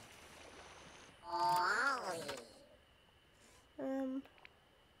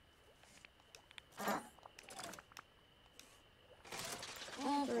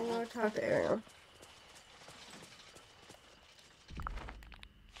 I'm gonna talk to Ariel.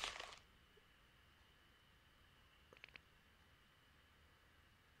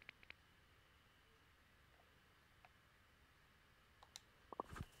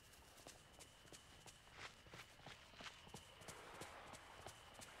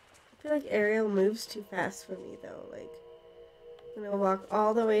 I feel like Ariel moves too fast for me, though. Like, I'm gonna walk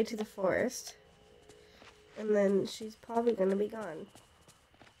all the way to the forest, and then she's probably gonna be gone.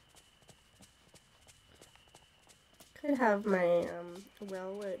 Could have my,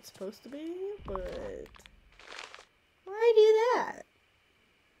 well where it's supposed to be, but why do that?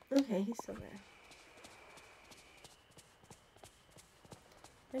 Okay, he's still there.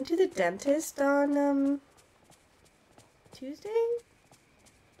 Went to the dentist on, Tuesday?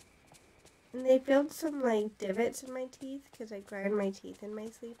 And they filled some, like, divots in my teeth, because I grind my teeth in my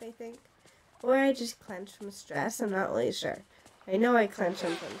sleep, I think. Or I just clench from stress, I'm not really sure. I know I clench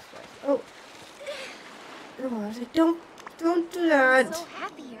them from stress. Oh! Oh, I was like, don't do that! I'm so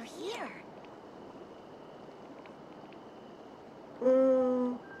happy you're here.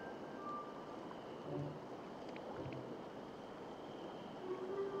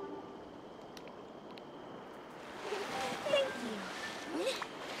 Thank you.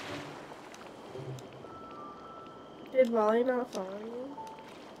 Did Wally not follow you?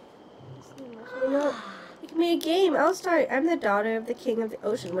 You know, it can be a game. I'll start. I'm the daughter of the king of the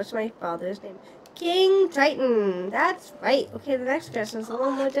ocean. What's my father's name? King Triton. That's right. Okay, the next question is a little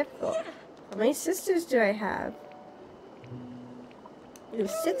more difficult. How many sisters do I have? You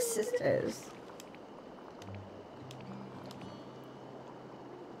have 6 sisters.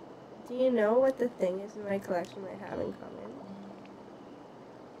 Do you know what the thing is in my collection I have in common?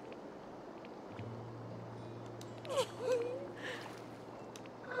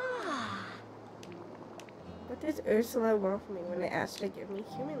 What does Ursula want from me when I asked her to give me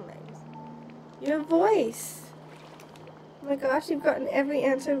human legs? Your voice! Oh my gosh, you've gotten every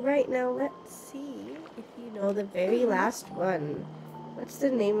answer right. Now let's see if you know the very last one. What's the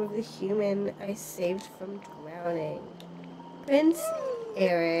name of the human I saved from drowning? Prince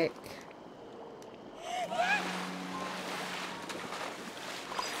Eric.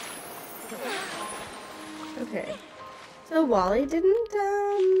 Okay. So Wally didn't,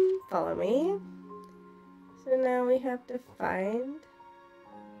 follow me. So now we have to find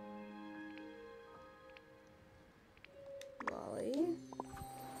Wally.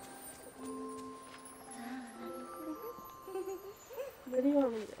 What do you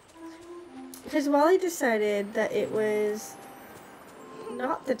want me to do? Because Wally decided that it was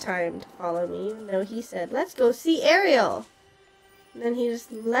not the time to follow me, even though he said, let's go see Ariel. And then he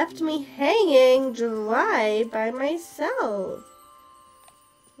just left me hanging dry by myself.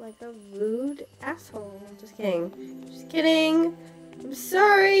 Like a rude asshole. Just kidding. Just kidding. I'm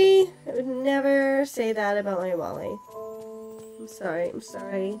sorry. I would never say that about my Wally. I'm sorry. I'm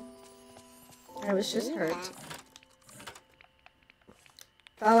sorry. I was just hurt.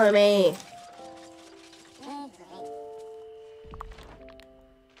 Follow me.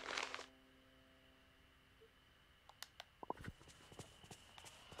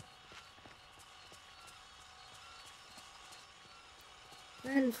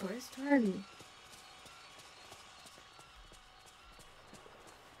 Run, Forrest, run.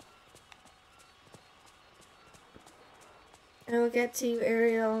 I will get to you,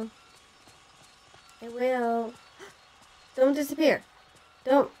 Ariel. I will. Don't disappear.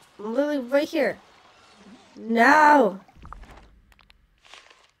 Don't. I'm literally right here. No!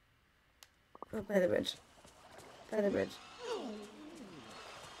 Oh, by the bridge. By the bridge.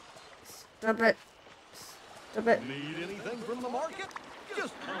 Stop it. Stop it. Need anything from the market?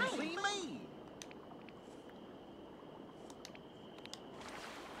 Just come see me.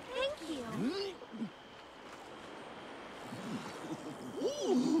 Thank you.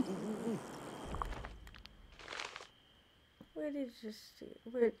 Where did you just see?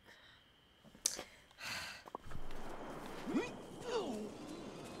 Where?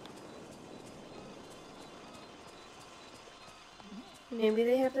 Maybe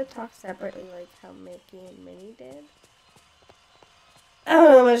they have to talk separately, like how Mickey and Minnie did. I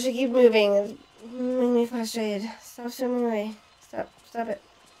don't know, but she keeps moving. It's making me frustrated. Stop swimming away. Stop. Stop it.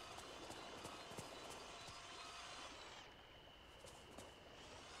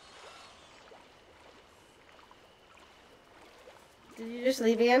 Did you just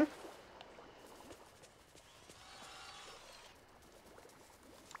leave again?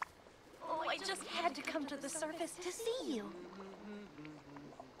 Oh, I just had to come to the surface to see you.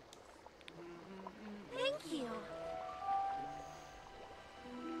 Thank you.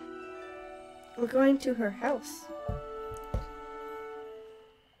 We're going to her house.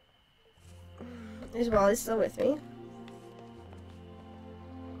 Is Wally still with me?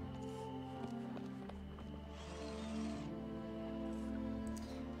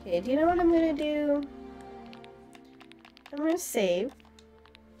 Okay, do you know what I'm gonna do? I'm gonna save.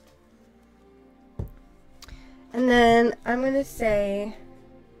 And then I'm gonna say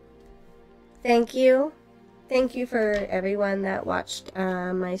thank you. Thank you for everyone that watched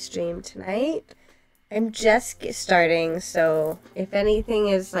my stream tonight. I'm just starting, so if anything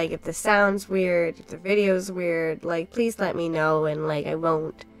is like, if the sound's weird, if the video's weird, like, please let me know, and like, I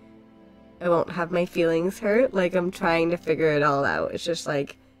won't have my feelings hurt. Like, I'm trying to figure it all out. It's just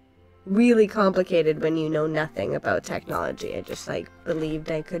like really complicated when you know nothing about technology. I just like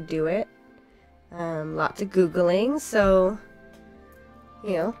believed I could do it. Lots of Googling, so,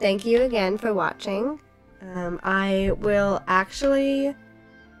 you know, thank you again for watching. I will actually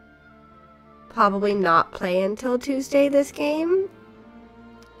probably not play until Tuesday this game,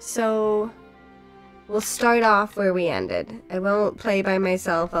 so we'll start off where we ended. I won't play by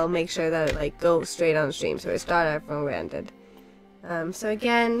myself. I'll make sure that it like goes straight on stream, so we start off where we ended. So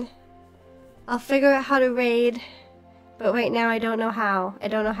again, I'll figure out how to raid, but right now I don't know how. I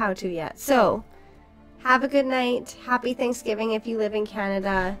don't know how to yet. So have a good night. Happy Thanksgiving if you live in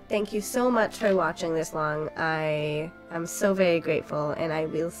Canada. Thank you so much for watching this long. I am so very grateful, and I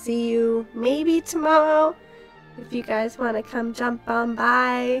will see you maybe tomorrow if you guys want to come jump on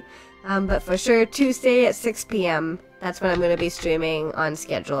by. But for sure, Tuesday at 6 p.m. That's when I'm going to be streaming on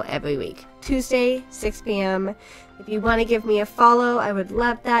schedule every week. Tuesday, 6 p.m. If you want to give me a follow, I would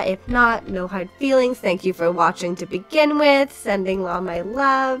love that. If not, no hard feelings. Thank you for watching to begin with. Sending all my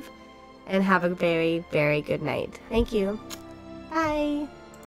love. And have a very, very good night. Thank you. Bye.